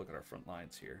 Let's take a look at our front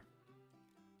lines here.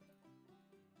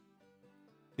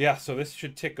 Yeah, so this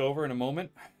should tick over in a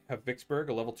moment. Have Vicksburg,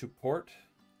 a level 2 port.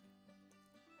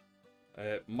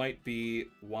 It might be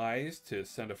wise to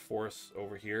send a force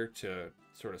over here to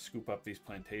sort of scoop up these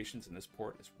plantations in this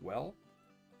port as well.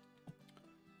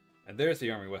 And there's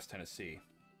the Army West Tennessee,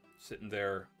 sitting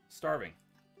there starving.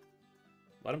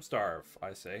 Let them starve,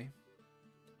 I say.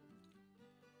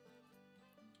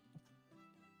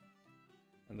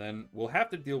 And then we'll have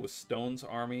to deal with Stone's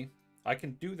army. I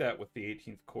can do that with the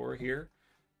 18th Corps here,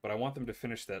 but I want them to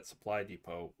finish that supply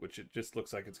depot, which it just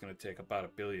looks like it's going to take about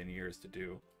 1 billion years to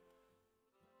do.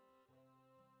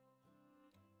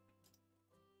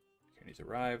 Kearney's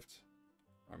arrived.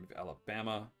 Army of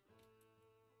Alabama.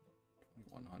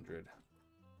 2100.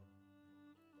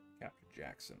 Captain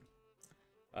Jackson.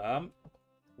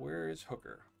 Where is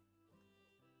Hooker?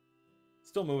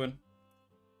 Still moving.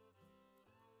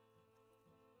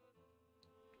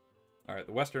 All right,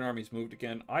 the Western Army's moved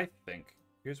again. I think,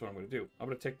 here's what I'm going to do. I'm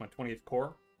going to take my 20th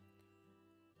Corps,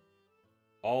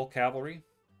 all cavalry,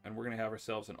 and we're going to have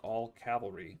ourselves an all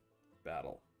cavalry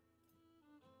battle.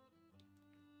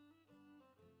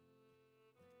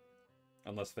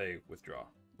 Unless they withdraw,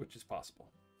 which is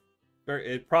possible.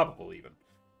 Very probable even.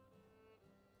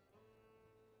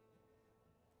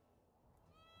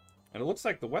 And it looks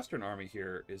like the Western Army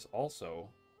here is also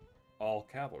all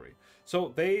cavalry.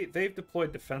 So they've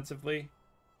deployed defensively.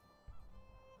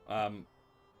 We're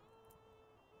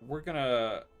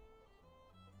gonna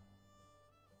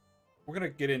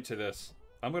get into this.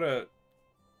 I'm gonna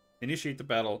initiate the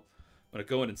battle. I'm gonna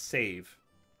go in and save,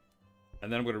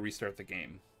 and then I'm gonna restart the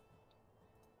game.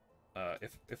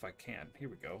 If I can. Here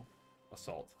we go.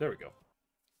 Assault. There we go.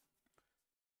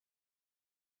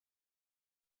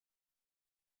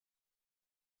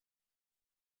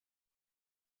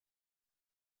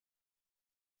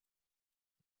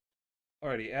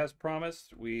 Alrighty, as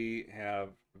promised, we have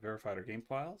verified our game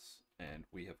files, and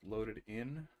we have loaded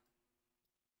in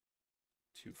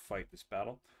to fight this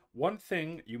battle. One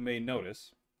thing you may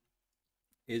notice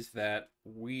is that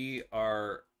we're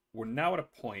now at a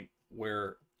point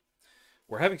where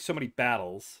we're having so many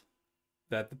battles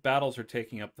that the battles are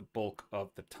taking up the bulk of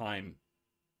the time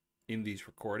in these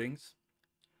recordings.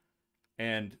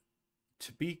 And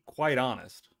to be quite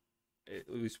honest, at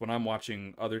least when I'm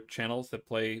watching other channels that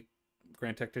play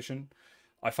Grand Tactician,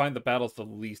 I find the battles the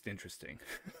least interesting.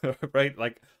 Right?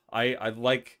 Like I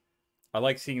like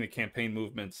seeing the campaign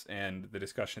movements and the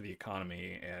discussion of the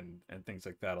economy and things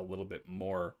like that a little bit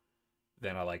more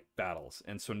than I like battles.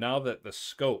 And so now that the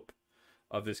scope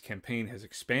of this campaign has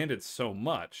expanded so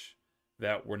much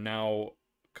that we're now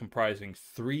comprising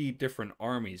 3 different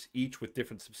armies, each with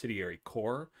different subsidiary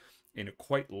corps in a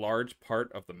quite large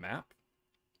part of the map,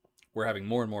 we're having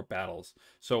more and more battles.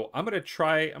 So I'm gonna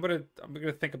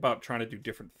think about trying to do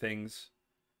different things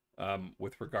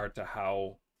with regard to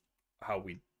how I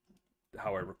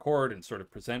record and sort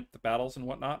of present the battles and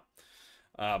whatnot.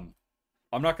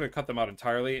 I'm not going to cut them out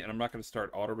entirely, and I'm not going to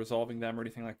start auto-resolving them or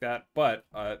anything like that. But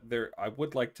I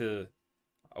would like to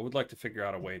figure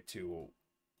out a way to,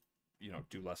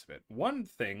 do less of it. One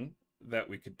thing that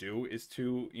we could do is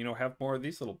to, have more of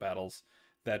these little battles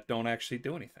that don't actually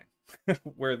do anything,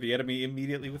 where the enemy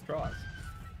immediately withdraws.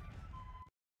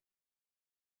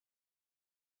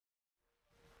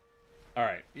 All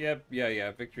right. Yep.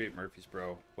 Yeah. Victory at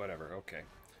Murfreesburo. Whatever. Okay.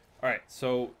 All right.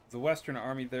 So the Western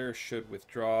Army there should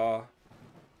withdraw.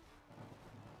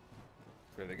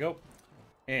 There they go.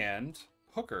 And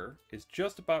Hooker is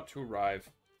just about to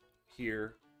arrive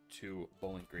here to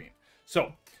Bowling Green.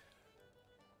 So,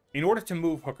 in order to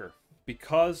move Hooker,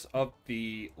 because of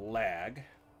the lag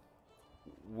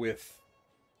with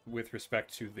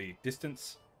respect to the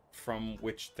distance from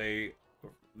which they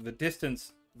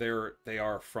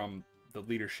are from the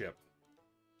leadership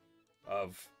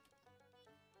of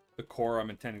the corps I'm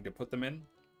intending to put them in.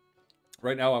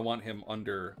 Right now I want him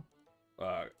under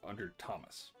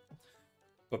Thomas.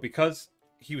 But because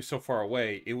he was so far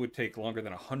away, it would take longer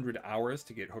than 100 hours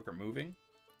to get Hooker moving.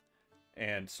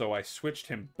 And so I switched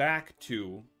him back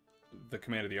to the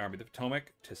command of the Army of the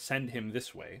Potomac to send him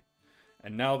this way.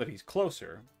 And now that he's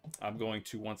closer, I'm going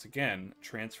to once again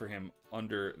transfer him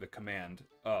under the command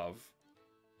of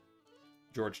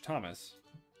George Thomas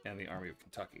and the Army of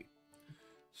Kentucky.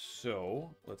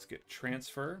 So let's get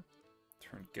transfer,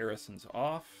 turn garrisons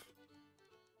off.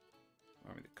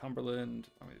 Army of the Cumberland,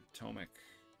 Army of the Potomac.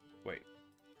 Wait.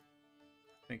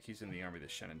 I think he's in the Army of the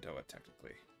Shenandoah,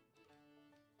 technically.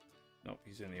 Nope,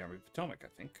 he's in the Army of the Potomac, I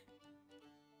think.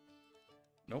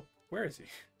 Nope, where is he?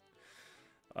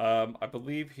 I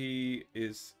believe he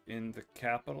is in the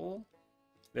capital.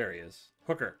 There he is.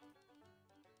 Hooker.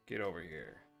 Get over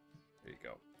here. There you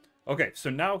go. Okay, so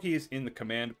now he is in the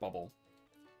command bubble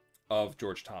of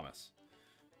George Thomas,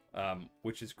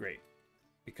 which is great.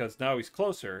 Because now he's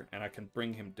closer, and I can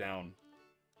bring him down.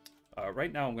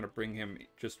 Right now, I'm going to bring him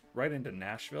just right into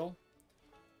Nashville.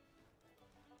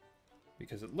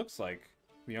 because it looks like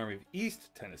the Army of East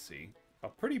Tennessee, a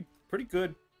pretty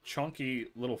good chunky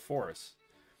little force,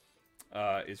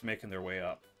 is making their way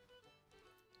up.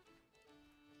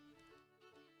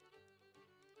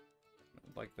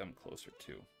 I'd like them closer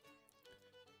too.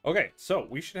 Okay, so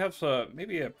we should have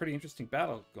maybe a pretty interesting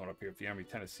battle going up here if the Army of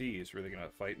Tennessee is really going to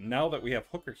fight. Now that we have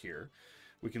Hooker here,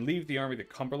 we can leave the Army of the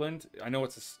Cumberland. I know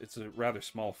it's a rather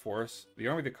small force. The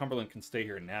Army of the Cumberland can stay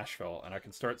here in Nashville, and I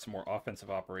can start some more offensive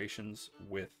operations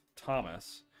with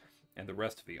Thomas and the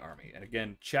rest of the army. And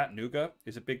again, Chattanooga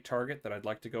is a big target that I'd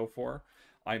like to go for.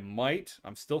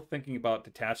 I'm still thinking about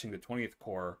detaching the 20th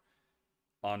Corps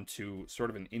onto sort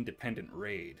of an independent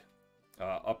raid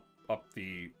up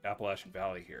the Appalachian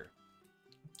Valley here.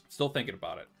 Still thinking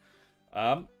about it.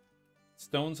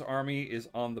 Stone's army is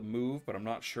on the move, but I'm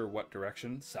not sure what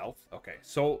direction. South. Okay,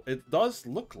 so it does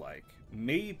look like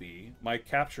maybe my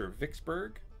capture of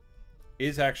Vicksburg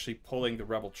is actually pulling the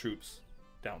rebel troops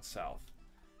down south.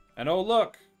 And oh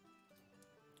look,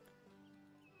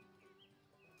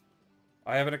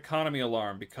 I have an economy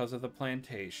alarm because of the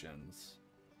plantations.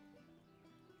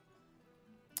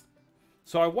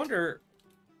 So I wonder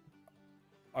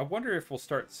if we'll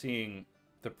start seeing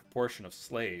the proportion of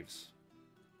slaves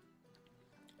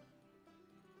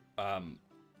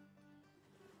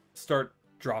start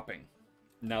dropping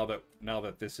now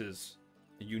that this is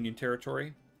Union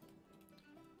territory,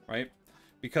 right?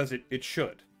 Because it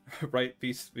should, right?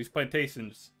 These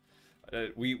plantations,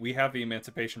 we have the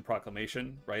Emancipation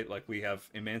Proclamation, right? Like, we have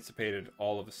emancipated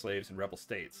all of the slaves in rebel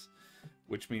states,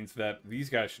 which means that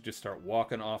these guys should just start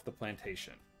walking off the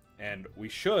plantation. And we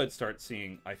should start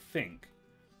seeing, I think,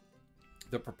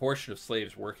 the proportion of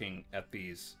slaves working at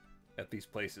these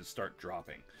places start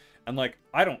dropping. And like,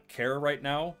 I don't care right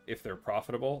now if they're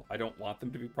profitable. I don't want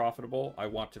them to be profitable. I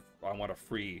want to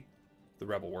free the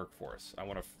rebel workforce. I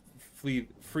want to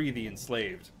free the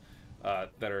enslaved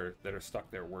that are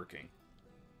stuck there working.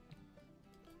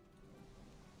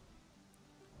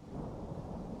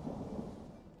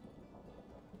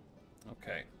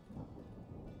 Okay.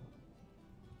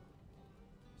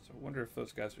 So I wonder if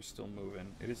those guys are still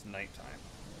moving. It is nighttime.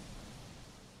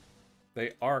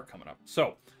 They are coming up.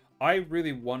 So I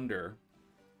really wonder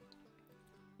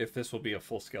if this will be a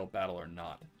full-scale battle or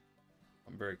not.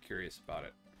 I'm very curious about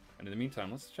it. And in the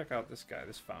meantime, let's check out this guy,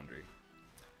 this foundry.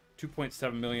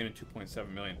 2.7 million and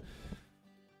 2.7 million.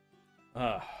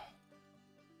 I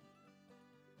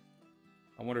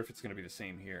wonder if it's going to be the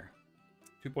same here.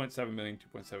 2.7 million,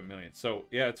 2.7 million. So,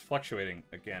 yeah, it's fluctuating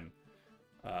again.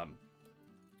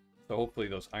 So hopefully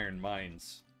those iron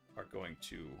mines are going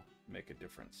to make a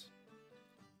difference.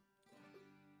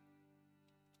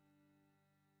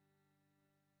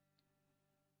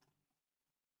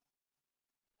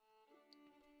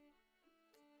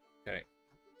 Okay.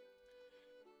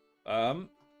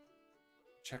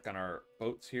 Check on our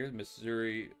boats here.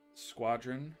 Missouri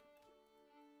Squadron.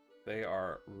 They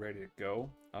are ready to go.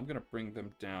 I'm going to bring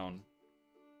them down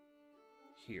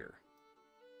here.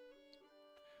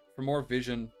 For more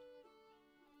vision,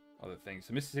 other things.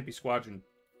 The Mississippi Squadron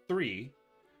 3.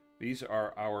 These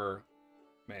are our...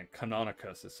 Man,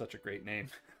 Canonicus is such a great name.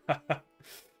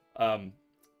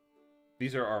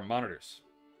 These are our monitors.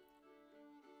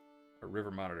 Our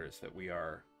river monitors that we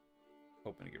are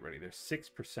hoping to get ready. They're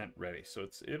 6% ready, so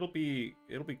it'll be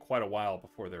quite a while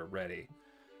before they're ready,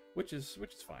 which is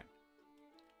fine.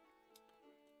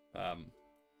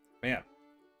 Man,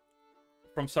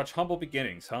 from such humble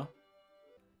beginnings, huh?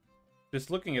 Just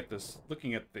looking at this,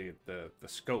 looking at the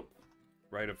scope,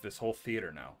 right, of this whole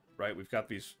theater now, right? We've got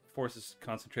these forces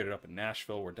concentrated up in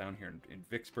Nashville. We're down here in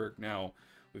Vicksburg now.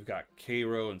 We've got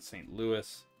Cairo and St.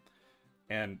 Louis,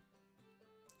 and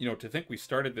you know, to think we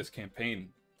started this campaign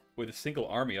with a single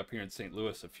army up here in St.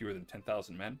 Louis of fewer than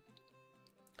 10,000 men.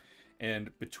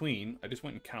 And between, I just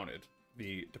went and counted,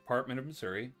 the Department of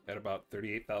Missouri at about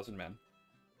 38,000 men.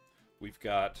 We've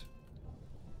got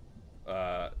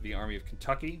the Army of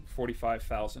Kentucky,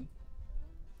 45,000.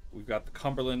 We've got the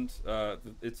Cumberland,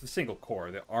 it's the single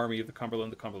corps, the Army of the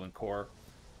Cumberland Corps,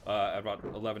 at about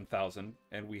 11,000.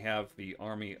 And we have the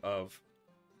Army of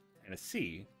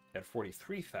Tennessee at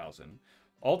 43,000.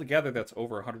 Altogether, that's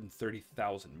over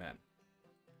 130,000 men.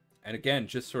 And again,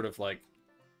 just sort of like,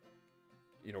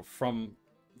 you know, from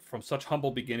such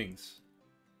humble beginnings,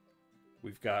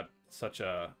 we've got such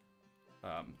a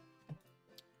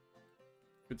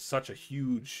it's such a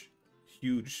huge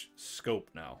scope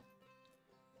now.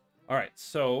 All right,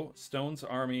 so Stone's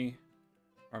Army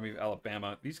of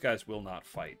Alabama, these guys will not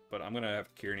fight, but I'm gonna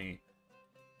have Kearney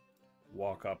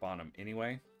walk up on them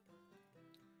anyway.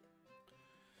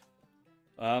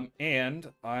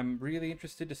 And I'm really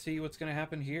interested to see what's going to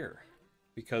happen here.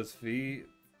 because the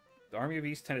Army of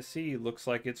East Tennessee looks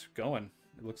like it's going.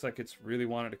 It looks like it's really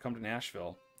wanted to come to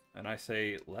Nashville. And I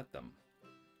say, let them.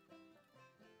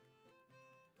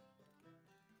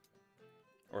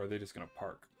 Or are they just going to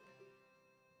park?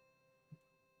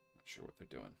 Not sure what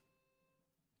they're doing.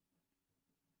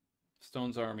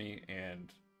 Stone's Army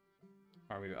and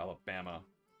Army of Alabama.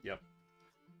 Yep.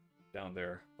 Down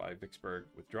there by Vicksburg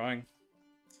withdrawing.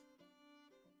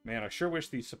 Man, I sure wish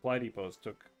these supply depots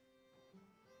took...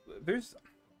 This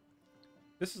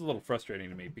is a little frustrating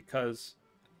to me because...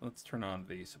 Let's turn on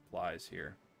the supplies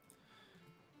here.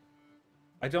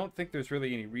 I don't think there's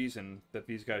really any reason that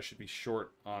these guys should be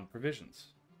short on provisions.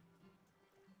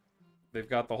 They've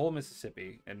got the whole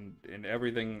Mississippi and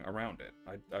everything around it.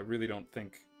 I really don't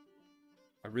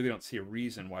see a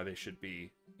reason why they should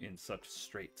be in such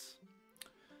straits.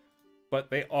 But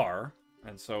they are,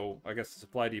 and so I guess the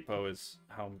supply depot is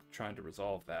how I'm trying to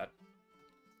resolve that.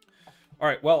 All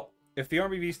right, well, if the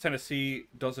Army of East Tennessee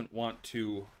doesn't want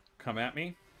to come at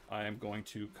me, I am going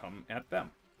to come at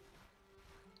them.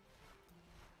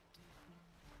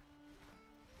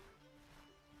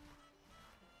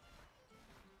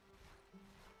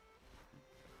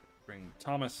 Bring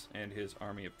Thomas and his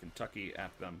Army of Kentucky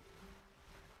at them.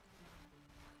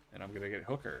 And I'm going to get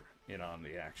Hooker in on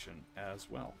the action as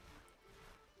well.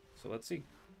 So let's see.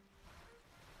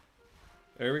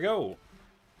 There we go.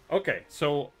 Okay,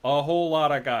 so a whole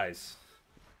lot of guys.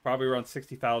 Probably around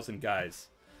 60,000 guys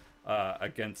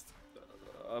against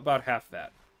about half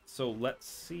that. So let's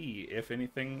see if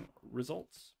anything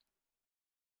results.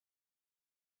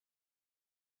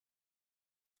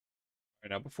 All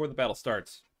right, now before the battle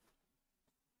starts...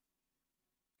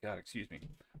 God, excuse me.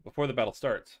 Before the battle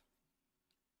starts,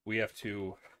 we have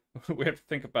to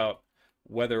think about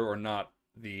whether or not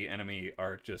the enemy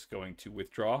are just going to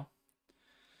withdraw.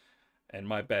 And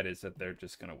my bet is that they're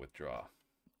just going to withdraw.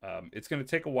 It's going to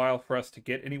take a while for us to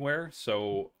get anywhere,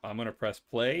 so I'm going to press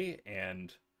play,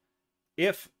 and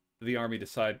if the enemy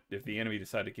decide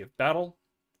to give battle,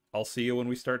 I'll see you when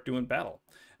we start doing battle.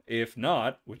 If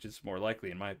not, which is more likely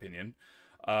in my opinion,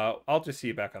 I'll just see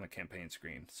you back on the campaign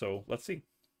screen. So let's see.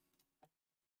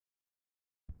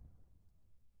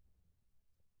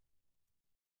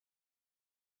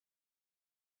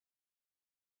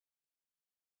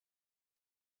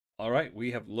 All right, we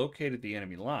have located the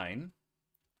enemy line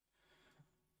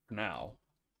for now.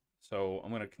 So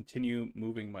I'm going to continue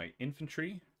moving my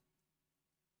infantry.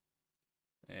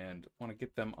 And want to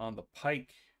get them on the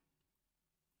pike.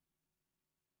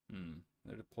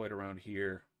 They're deployed around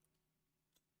here.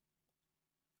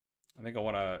 I think I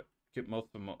want to get most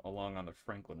of them along on the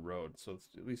Franklin Road. So let's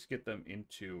at least get them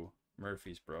into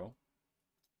Murfreesboro.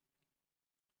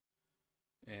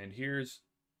 And here's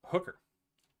Hooker.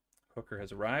 Hooker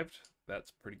has arrived.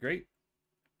 That's pretty great.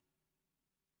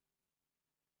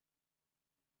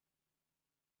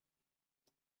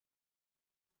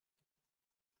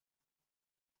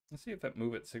 Let's see if that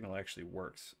move it signal actually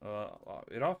works.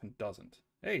 It often doesn't.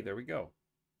 Hey, there we go.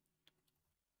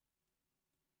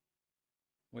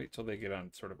 Wait till they get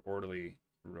on sort of orderly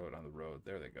road on the road.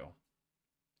 There they go.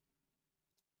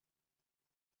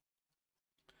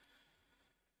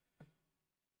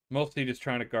 Mostly just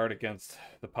trying to guard against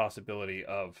the possibility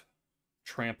of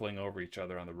trampling over each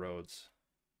other on the roads,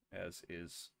 as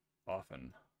is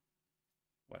often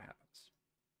what happens.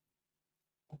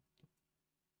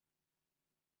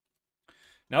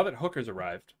 Now that Hooker's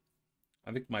arrived,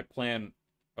 I think my plan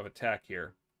of attack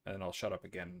here, and then I'll shut up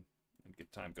again and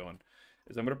get time going,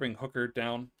 is I'm going to bring Hooker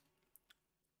down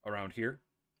around here,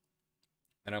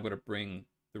 and I'm going to bring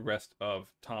the rest of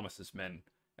Thomas's men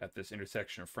at this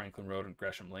intersection of Franklin Road and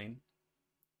Gresham Lane.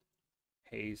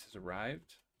 Hayes has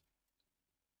arrived.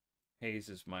 Hayes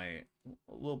is my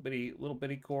little bitty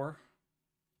corps.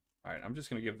 All right, I'm just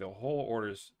going to give the whole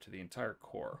orders to the entire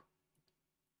corps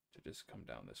to just come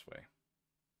down this way.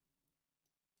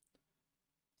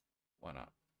 Why not?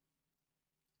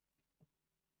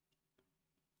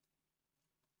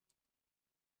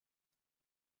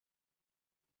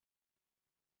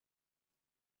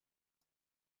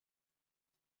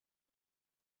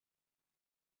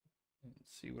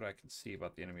 Let's see what I can see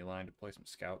about the enemy line to play some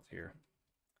scouts here.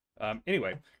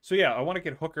 Anyway, so yeah, I want to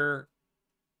get Hooker.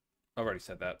 I've already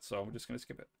said that, so I'm just going to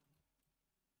skip it.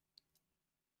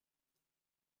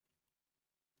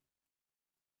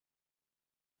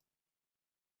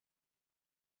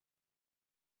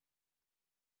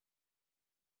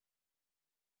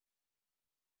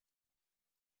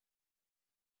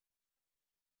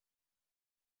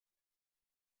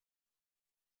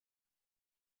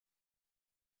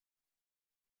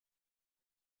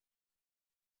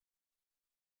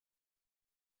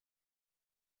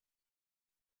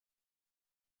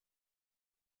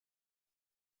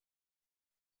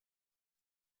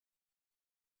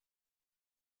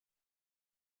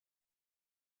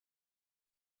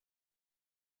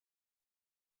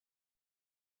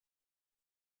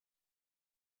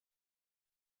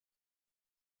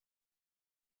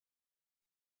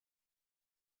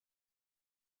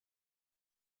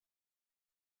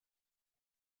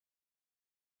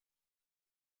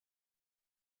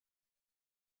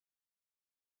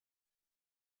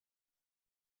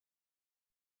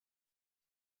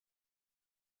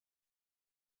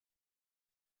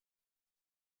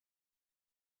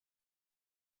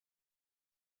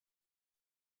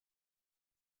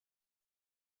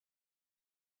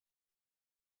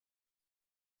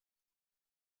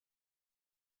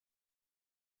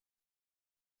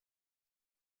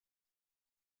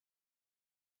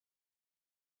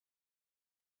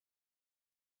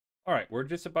 All right, we're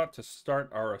just about to start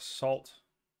our assault.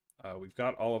 We've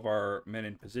got all of our men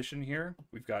in position here.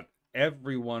 We've got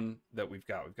everyone that we've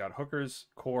got. We've got Hooker's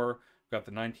Corps, we've got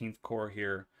the 19th Corps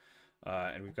here,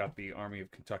 and we've got the Army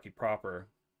of Kentucky proper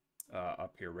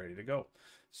up here ready to go.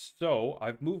 So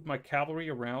I've moved my cavalry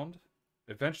around.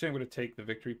 Eventually I'm going to take the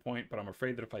victory point, but I'm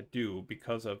afraid that if I do,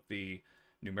 because of the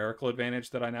numerical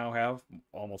advantage that I now have,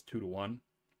 almost 2-to-1,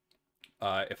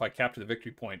 if I capture the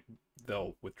victory point,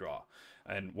 they'll withdraw.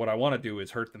 And what I want to do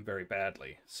is hurt them very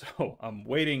badly. So I'm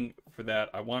waiting for that.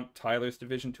 I want Tyler's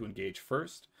division to engage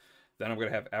first. Then I'm going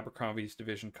to have Abercrombie's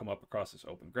division come up across this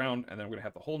open ground. And then I'm going to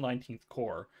have the whole 19th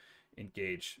Corps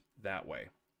engage that way.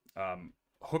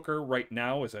 Hooker right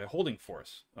now is a holding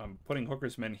force. I'm putting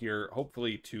Hooker's men here,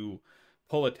 hopefully to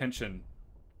pull attention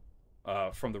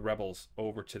from the rebels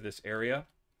over to this area,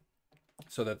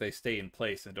 so that they stay in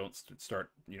place and don't start,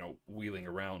 wheeling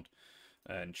around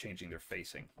and changing their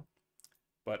facing.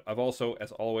 But I've also,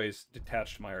 as always,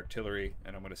 detached my artillery,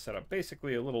 and I'm going to set up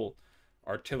basically a little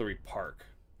artillery park.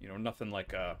 Nothing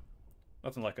like a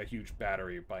huge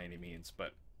battery by any means,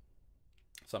 but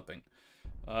something.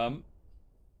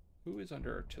 Who is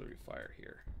under artillery fire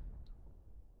here?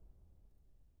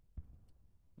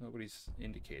 Nobody's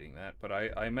indicating that, but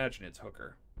I imagine it's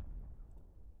Hooker.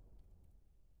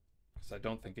 I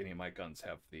don't think any of my guns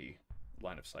have the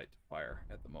line of sight to fire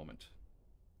at the moment.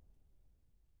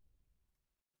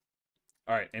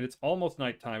 All right, and it's almost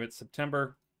nighttime. It's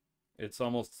September. It's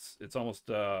almost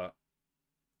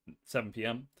 7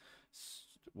 p.m.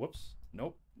 Whoops.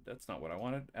 Nope, that's not what I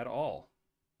wanted at all.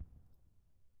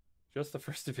 Just the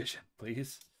 1st Division,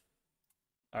 please.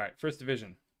 All right, 1st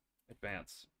Division,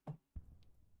 advance.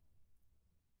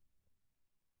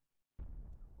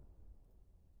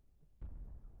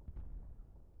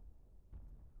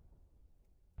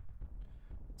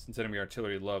 Since enemy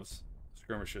artillery loves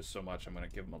skirmishers so much, I'm going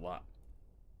to give them a lot.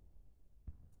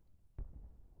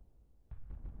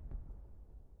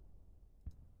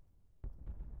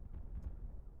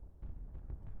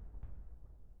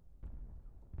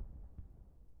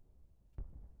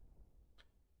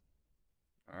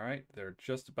 All right, they're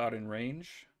just about in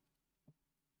range.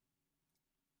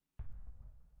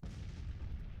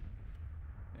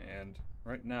 And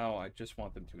right now, I just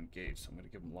want them to engage, so I'm going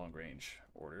to give them long range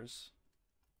orders.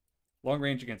 Long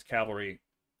range against cavalry,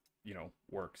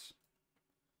 works.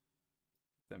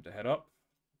 Them to head up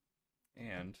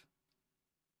and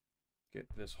get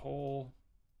this whole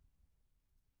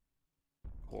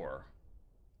corps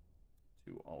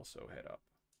to also head up.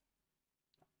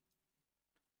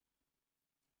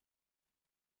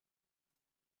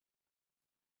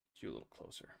 Get you a little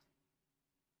closer.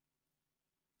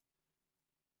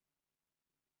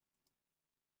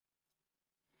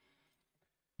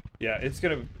 Yeah, it's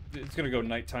gonna go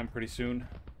nighttime pretty soon.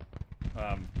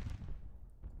 So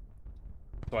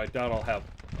I doubt I'll have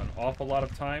an awful lot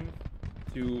of time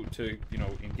to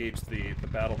engage the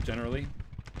battle generally.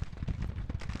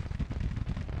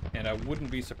 And I wouldn't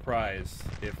be surprised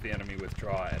if the enemy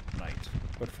withdraw at night.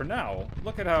 But for now,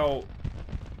 look at how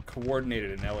coordinated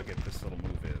and elegant this little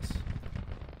move is.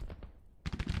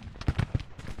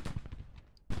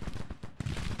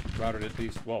 Routed at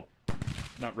least, well,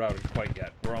 not routed quite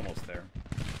yet. We're almost there.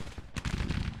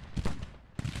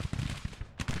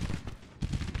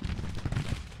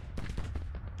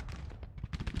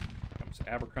 Comes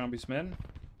Abercrombie's men.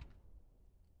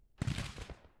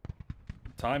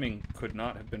 Timing could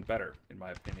not have been better, in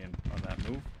my opinion, on that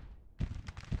move.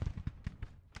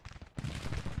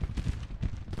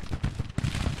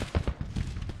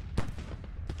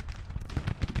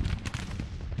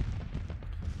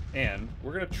 And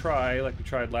we're going to try, like we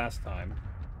tried last time,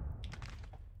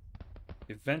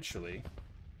 eventually,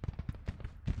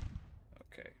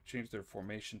 okay, change their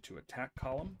formation to attack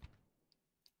column.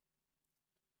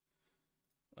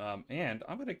 And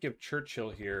I'm going to give Churchill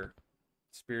here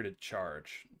Spirited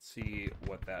Charge. Let's see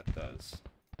what that does.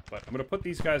 But I'm going to put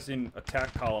these guys in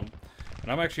attack column,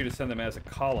 and I'm actually going to send them as a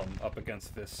column up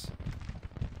against this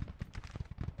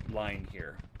line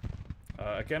here.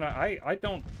 Again, I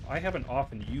haven't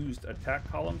often used attack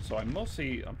columns, so I'm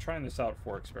trying this out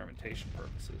for experimentation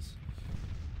purposes.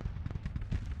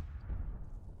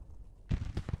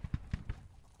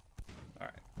 All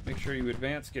right, make sure you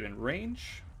advance, get in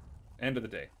range. End of the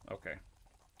day. Okay.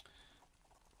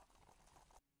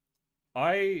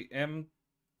 I am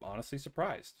honestly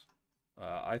surprised.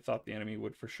 I thought the enemy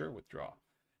would for sure withdraw.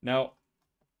 Now,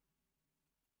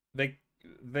 they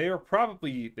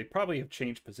probably have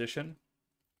changed position.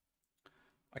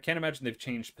 I can't imagine they've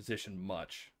changed position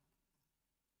much,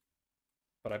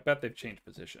 but I bet they've changed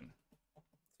position.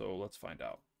 So let's find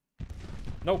out.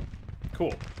 Nope.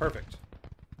 Cool. Perfect.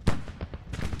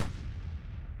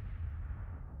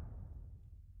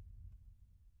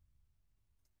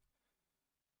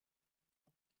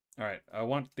 All right. I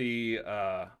want the...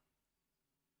 Of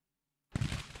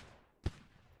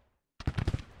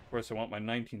course, I want my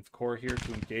 19th Corps here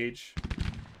to engage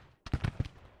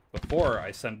before I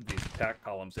send these attack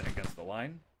columns in against the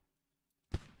line.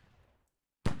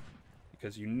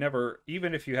 Because you never,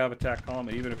 even if you have attack column,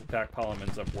 and even if attack column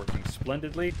ends up working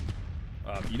splendidly,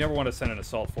 you never want to send an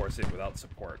assault force in without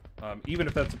support. Even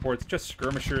if that support's just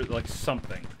skirmisher, like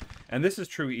something. And this is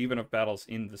true even of battles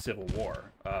in the Civil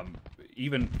War.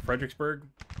 Even Fredericksburg,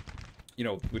 you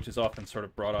know, which is often sort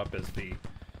of brought up as the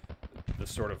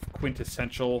sort of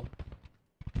quintessential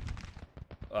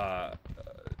the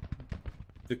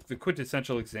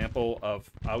quintessential example of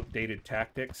outdated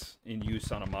tactics in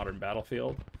use on a modern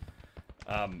battlefield.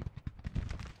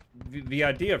 The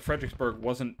idea of Fredericksburg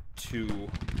wasn't to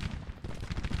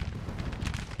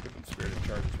give them spirited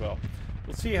charge as well.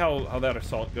 We'll see how that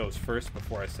assault goes first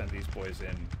before I send these boys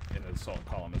in an assault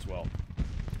column as well.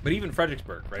 But even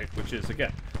Fredericksburg, right, which is,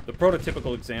 again, the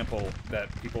prototypical example that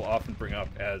people often bring up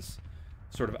as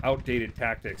sort of outdated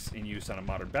tactics in use on a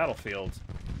modern battlefield,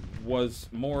 was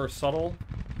more subtle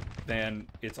than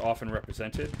it's often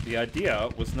represented. The idea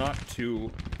was not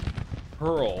to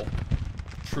hurl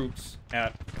troops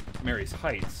at Mary's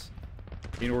Heights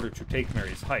in order to take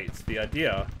Mary's Heights. The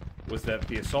idea was that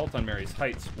the assault on Mary's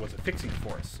Heights was a fixing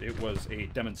force. It was a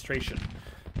demonstration.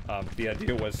 The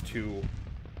idea was to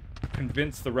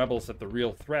convince the rebels that the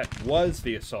real threat was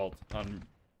the assault on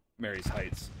Mary's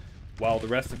Heights, while the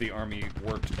rest of the army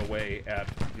worked away at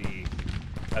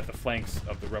the flanks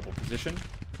of the rebel position.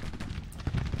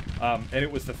 And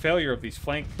it was the failure of these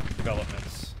flank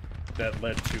developments that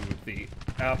led to the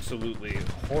absolutely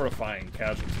horrifying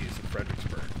casualties of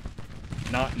Fredericksburg.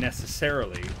 Not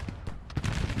necessarily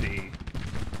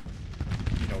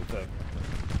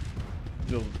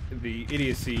the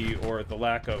idiocy or the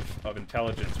lack of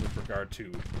intelligence with regard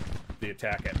to the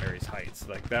attack at Mary's Heights.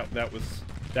 Like that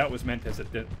was meant as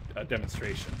a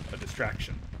demonstration, a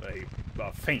distraction,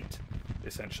 a feint,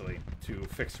 essentially, to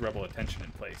fix rebel attention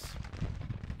in place.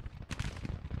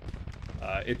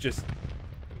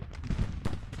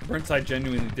 Burnside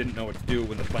genuinely didn't know what to do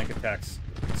when the flank attacks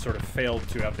sort of failed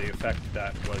to have the effect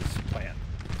that was planned.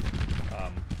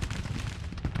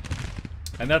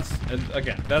 And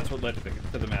again, that's what led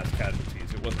to the mass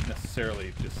casualties. It wasn't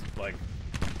necessarily just like,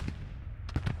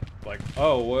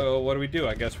 oh, well, what do we do?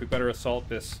 I guess we better assault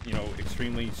this,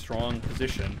 extremely strong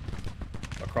position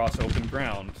across open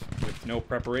ground with no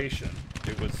preparation.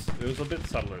 It was a bit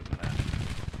subtler than that.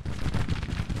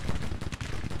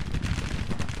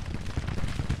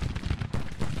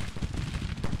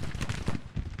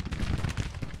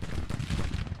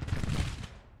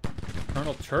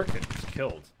 Colonel Turkin was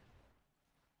killed.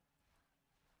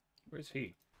 Where's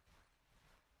he?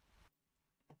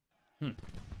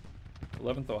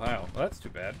 11th Ohio. Well, that's too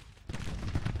bad.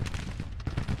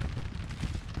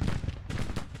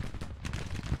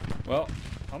 Well,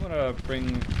 I'm going to bring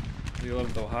the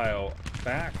 11th Ohio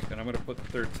back, and I'm going to put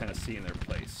the 3rd Tennessee in their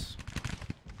place.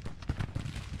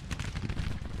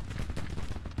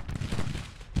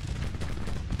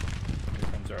 Here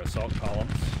comes our assault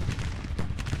columns.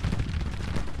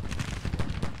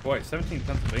 Boy, 17th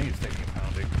Pennsylvania is taking a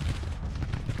pounding.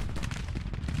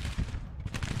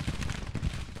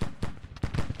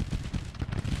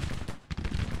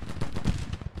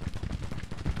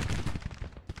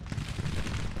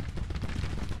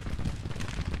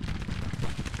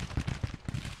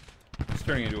 It's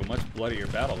turning into a much bloodier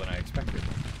battle than I expected.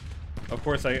 Of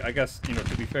course, I guess,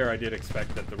 to be fair, I did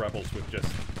expect that the rebels would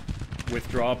just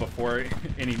withdraw before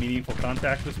any meaningful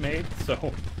contact was made,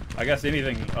 so I guess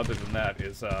anything other than that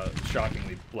is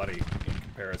shockingly bloody in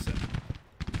comparison.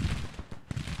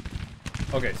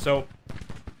 Okay, so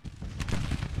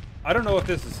I don't know if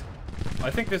this is...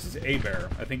 I think this is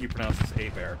Hebert. I think you pronounce this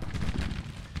Hebert.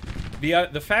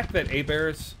 The fact that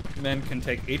Hebert's men can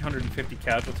take 850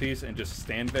 casualties and just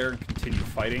stand there and continue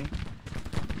fighting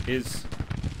is...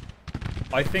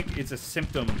 I think it's a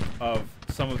symptom of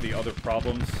some of the other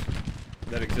problems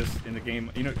that exist in the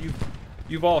game.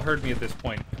 You've all heard me at this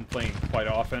point complain quite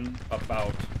often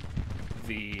about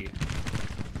the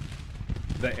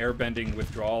airbending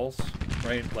withdrawals,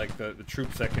 right? Like the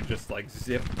troops that can just like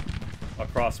zip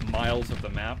across miles of the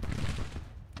map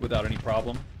without any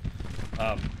problem.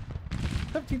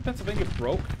 17th Pennsylvania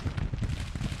broke?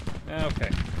 Okay.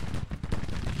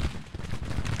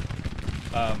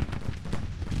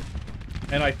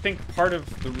 And I think part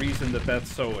of the reason that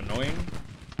that's so annoying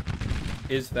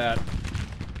is that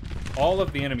all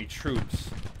of the enemy troops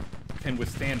can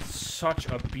withstand such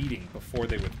a beating before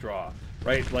they withdraw,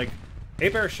 right? Like,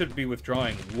 Abear should be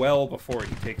withdrawing well before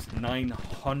he takes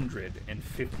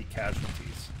 950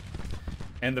 casualties.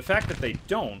 And the fact that they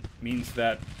don't means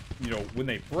that, you know, when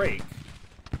they break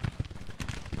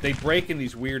in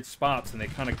these weird spots and they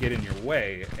kind of get in your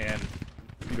way, and,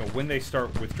 you know, when they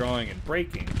start withdrawing and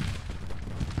breaking,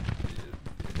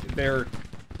 they're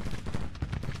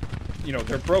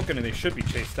broken and they should be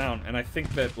chased down. And I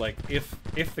think that, like, if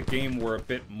the game were a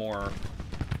bit more...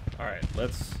 Alright,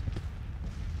 let's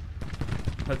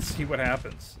see what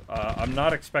happens. I'm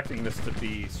not expecting this to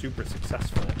be super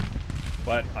successful,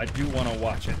 but I do want to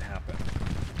watch it happen.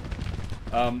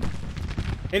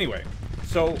 Anyway,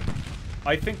 so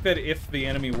I think that if the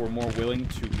enemy were more willing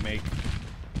to make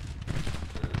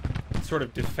sort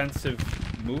of defensive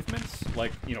movements,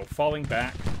 like, you know, falling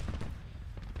back,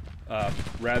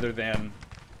 rather than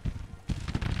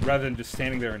just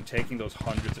standing there and taking those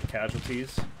hundreds of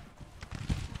casualties,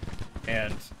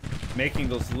 and making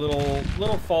those little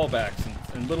fallbacks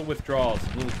and little withdrawals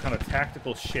and little kind of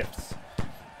tactical shifts,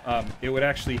 it would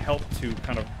actually help to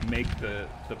kind of make the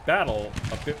battle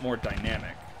a bit more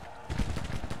dynamic.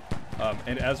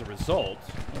 And as a result,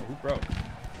 oh, who broke?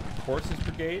 Horses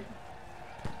Brigade?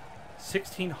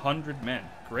 1,600 men.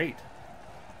 Great.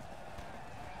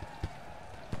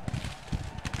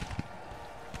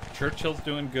 Churchill's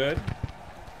doing good.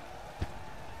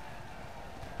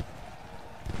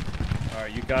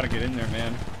 Alright, you gotta get in there,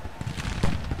 man.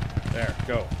 There,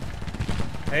 go.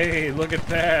 Hey, look at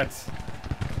that!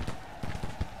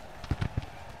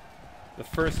 The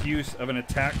first use of an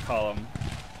attack column.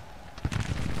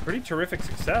 Pretty terrific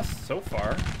success so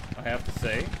far, I have to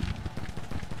say.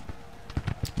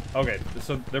 Okay,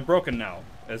 so they're broken now,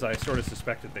 as I sort of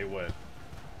suspected they would.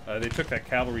 They took that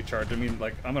cavalry charge. I mean,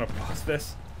 like, I'm gonna pause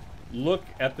this. Look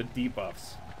at the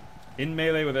debuffs. In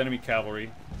melee with enemy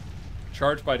cavalry,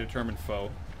 charged by determined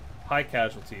foe, high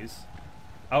casualties,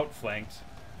 outflanked,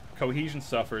 cohesion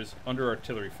suffers, under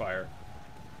artillery fire.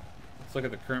 Let's look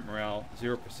at the current morale,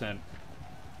 0%.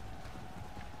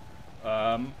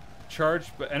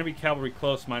 Charged by enemy cavalry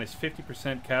close, minus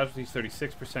 50%, casualties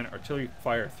 36%, artillery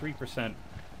fire 3%,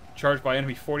 charged by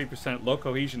enemy 40%, low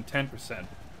cohesion 10%.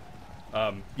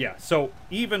 Yeah, so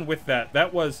even with that,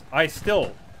 that was, I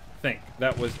still think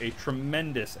that was a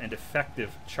tremendous and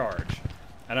effective charge.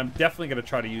 And I'm definitely going to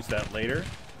try to use that later.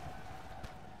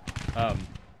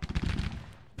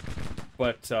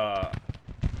 But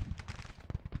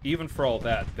even for all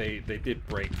that, they did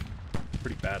break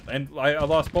pretty badly. And I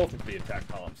lost both of the attack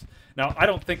columns. Now, I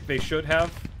don't think they should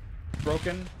have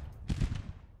broken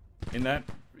in that,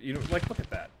 you know, like, look at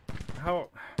that. How,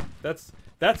 that's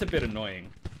a bit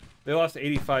annoying. They lost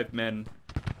 85 men,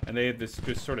 and they had this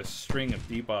just sort of string of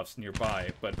debuffs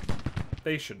nearby, but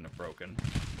they shouldn't have broken.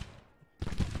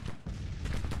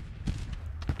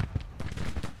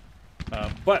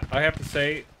 But I have to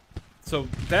say, so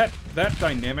that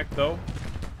dynamic, though,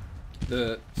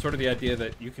 the sort of the idea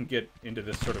that you can get into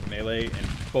this sort of melee and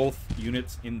both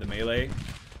units in the melee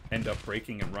end up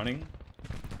breaking and running,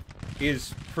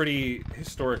 is pretty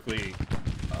historically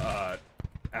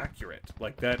accurate.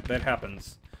 Like, that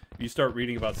happens. You start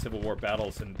reading about Civil War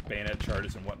battles and bayonet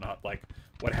charges and whatnot. Like,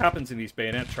 what happens in these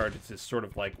bayonet charges is sort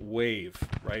of like wave,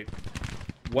 right?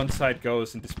 One side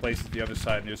goes and displaces the other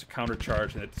side, and there's a counter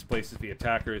charge, and it displaces the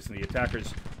attackers, and the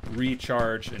attackers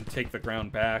recharge and take the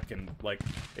ground back, and, like,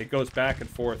 it goes back and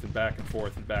forth and back and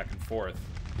forth and back and forth.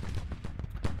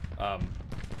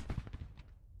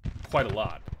 Quite a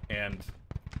lot. And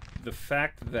the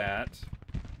fact that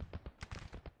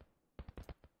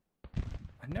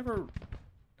I never...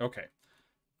 Okay.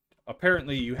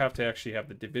 Apparently you have to actually have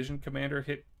the division commander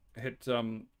hit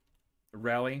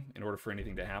rally in order for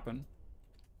anything to happen.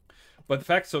 But the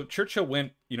fact, so Churchill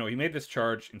went, you know, he made this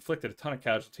charge, inflicted a ton of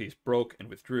casualties, broke and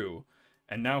withdrew,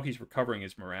 and now he's recovering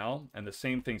his morale, and the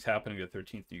same thing's happening to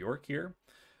 13th New York here.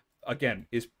 Again,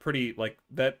 is pretty, like,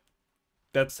 that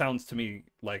sounds to me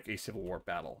like a Civil War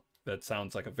battle. That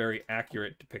sounds like a very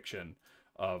accurate depiction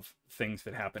of things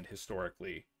that happened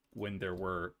historically when there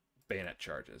were bayonet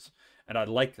charges. And I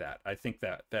like that. I think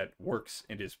that works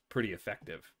and is pretty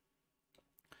effective.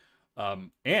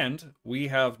 And we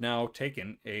have now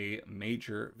taken a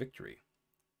major victory.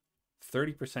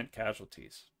 30%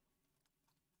 casualties.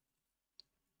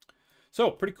 So,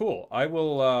 pretty cool. I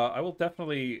will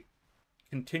definitely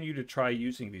continue to try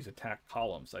using these attack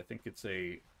columns. I think it's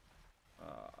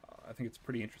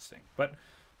pretty interesting. But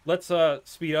let's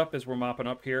speed up as we're mopping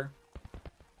up here.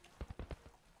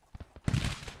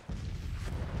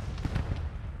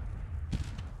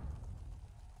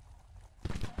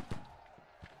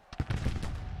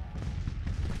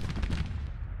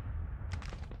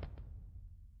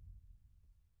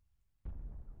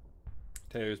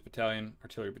 Taylor's battalion,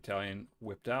 artillery battalion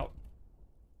whipped out.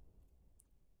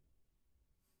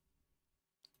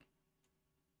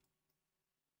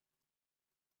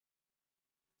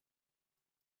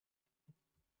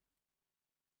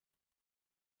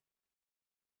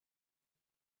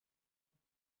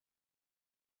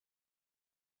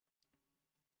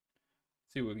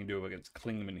 See what we can do against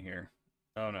Klingman here.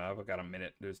 Oh no, I've got a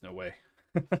minute. There's no way.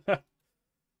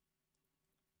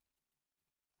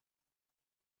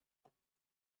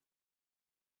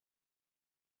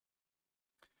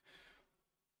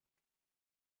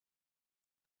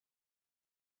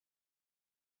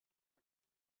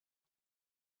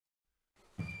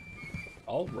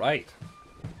 All right.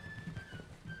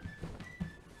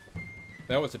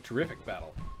 That was a terrific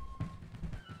battle.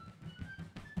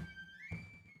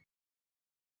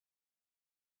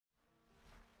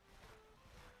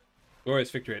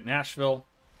 Glorious victory at Nashville.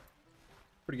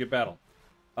 Pretty good battle.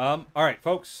 All right,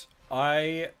 folks.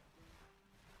 I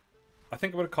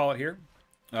think I'm going to call it here.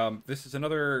 This is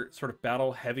another sort of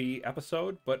battle-heavy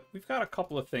episode, but we've got a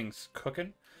couple of things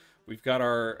cooking. We've got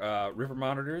our river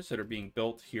monitors that are being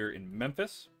built here in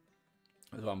Memphis.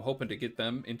 So I'm hoping to get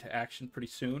them into action pretty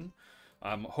soon.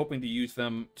 I'm hoping to use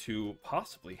them to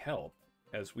possibly help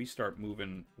as we start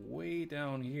moving way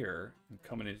down here and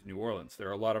coming into New Orleans. There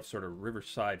are a lot of sort of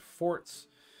riverside forts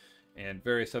and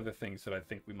various other things that I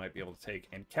think we might be able to take.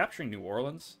 And capturing New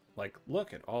Orleans, like,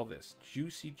 look at all this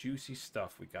juicy, juicy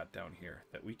stuff we got down here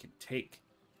that we can take.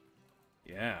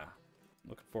 Yeah,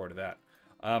 looking forward to that.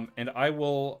 And I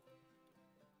will...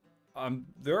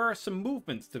 there are some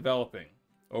movements developing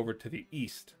over to the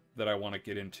east that I want to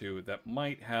get into that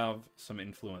might have some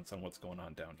influence on what's going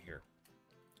on down here.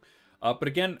 But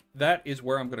again, that is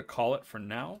where I'm going to call it for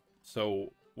now.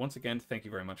 So once again, thank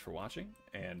you very much for watching,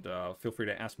 and feel free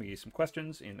to ask me some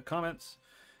questions in the comments,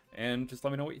 and just let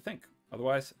me know what you think.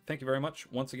 Otherwise, thank you very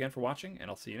much once again for watching,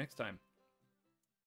 and I'll see you next time.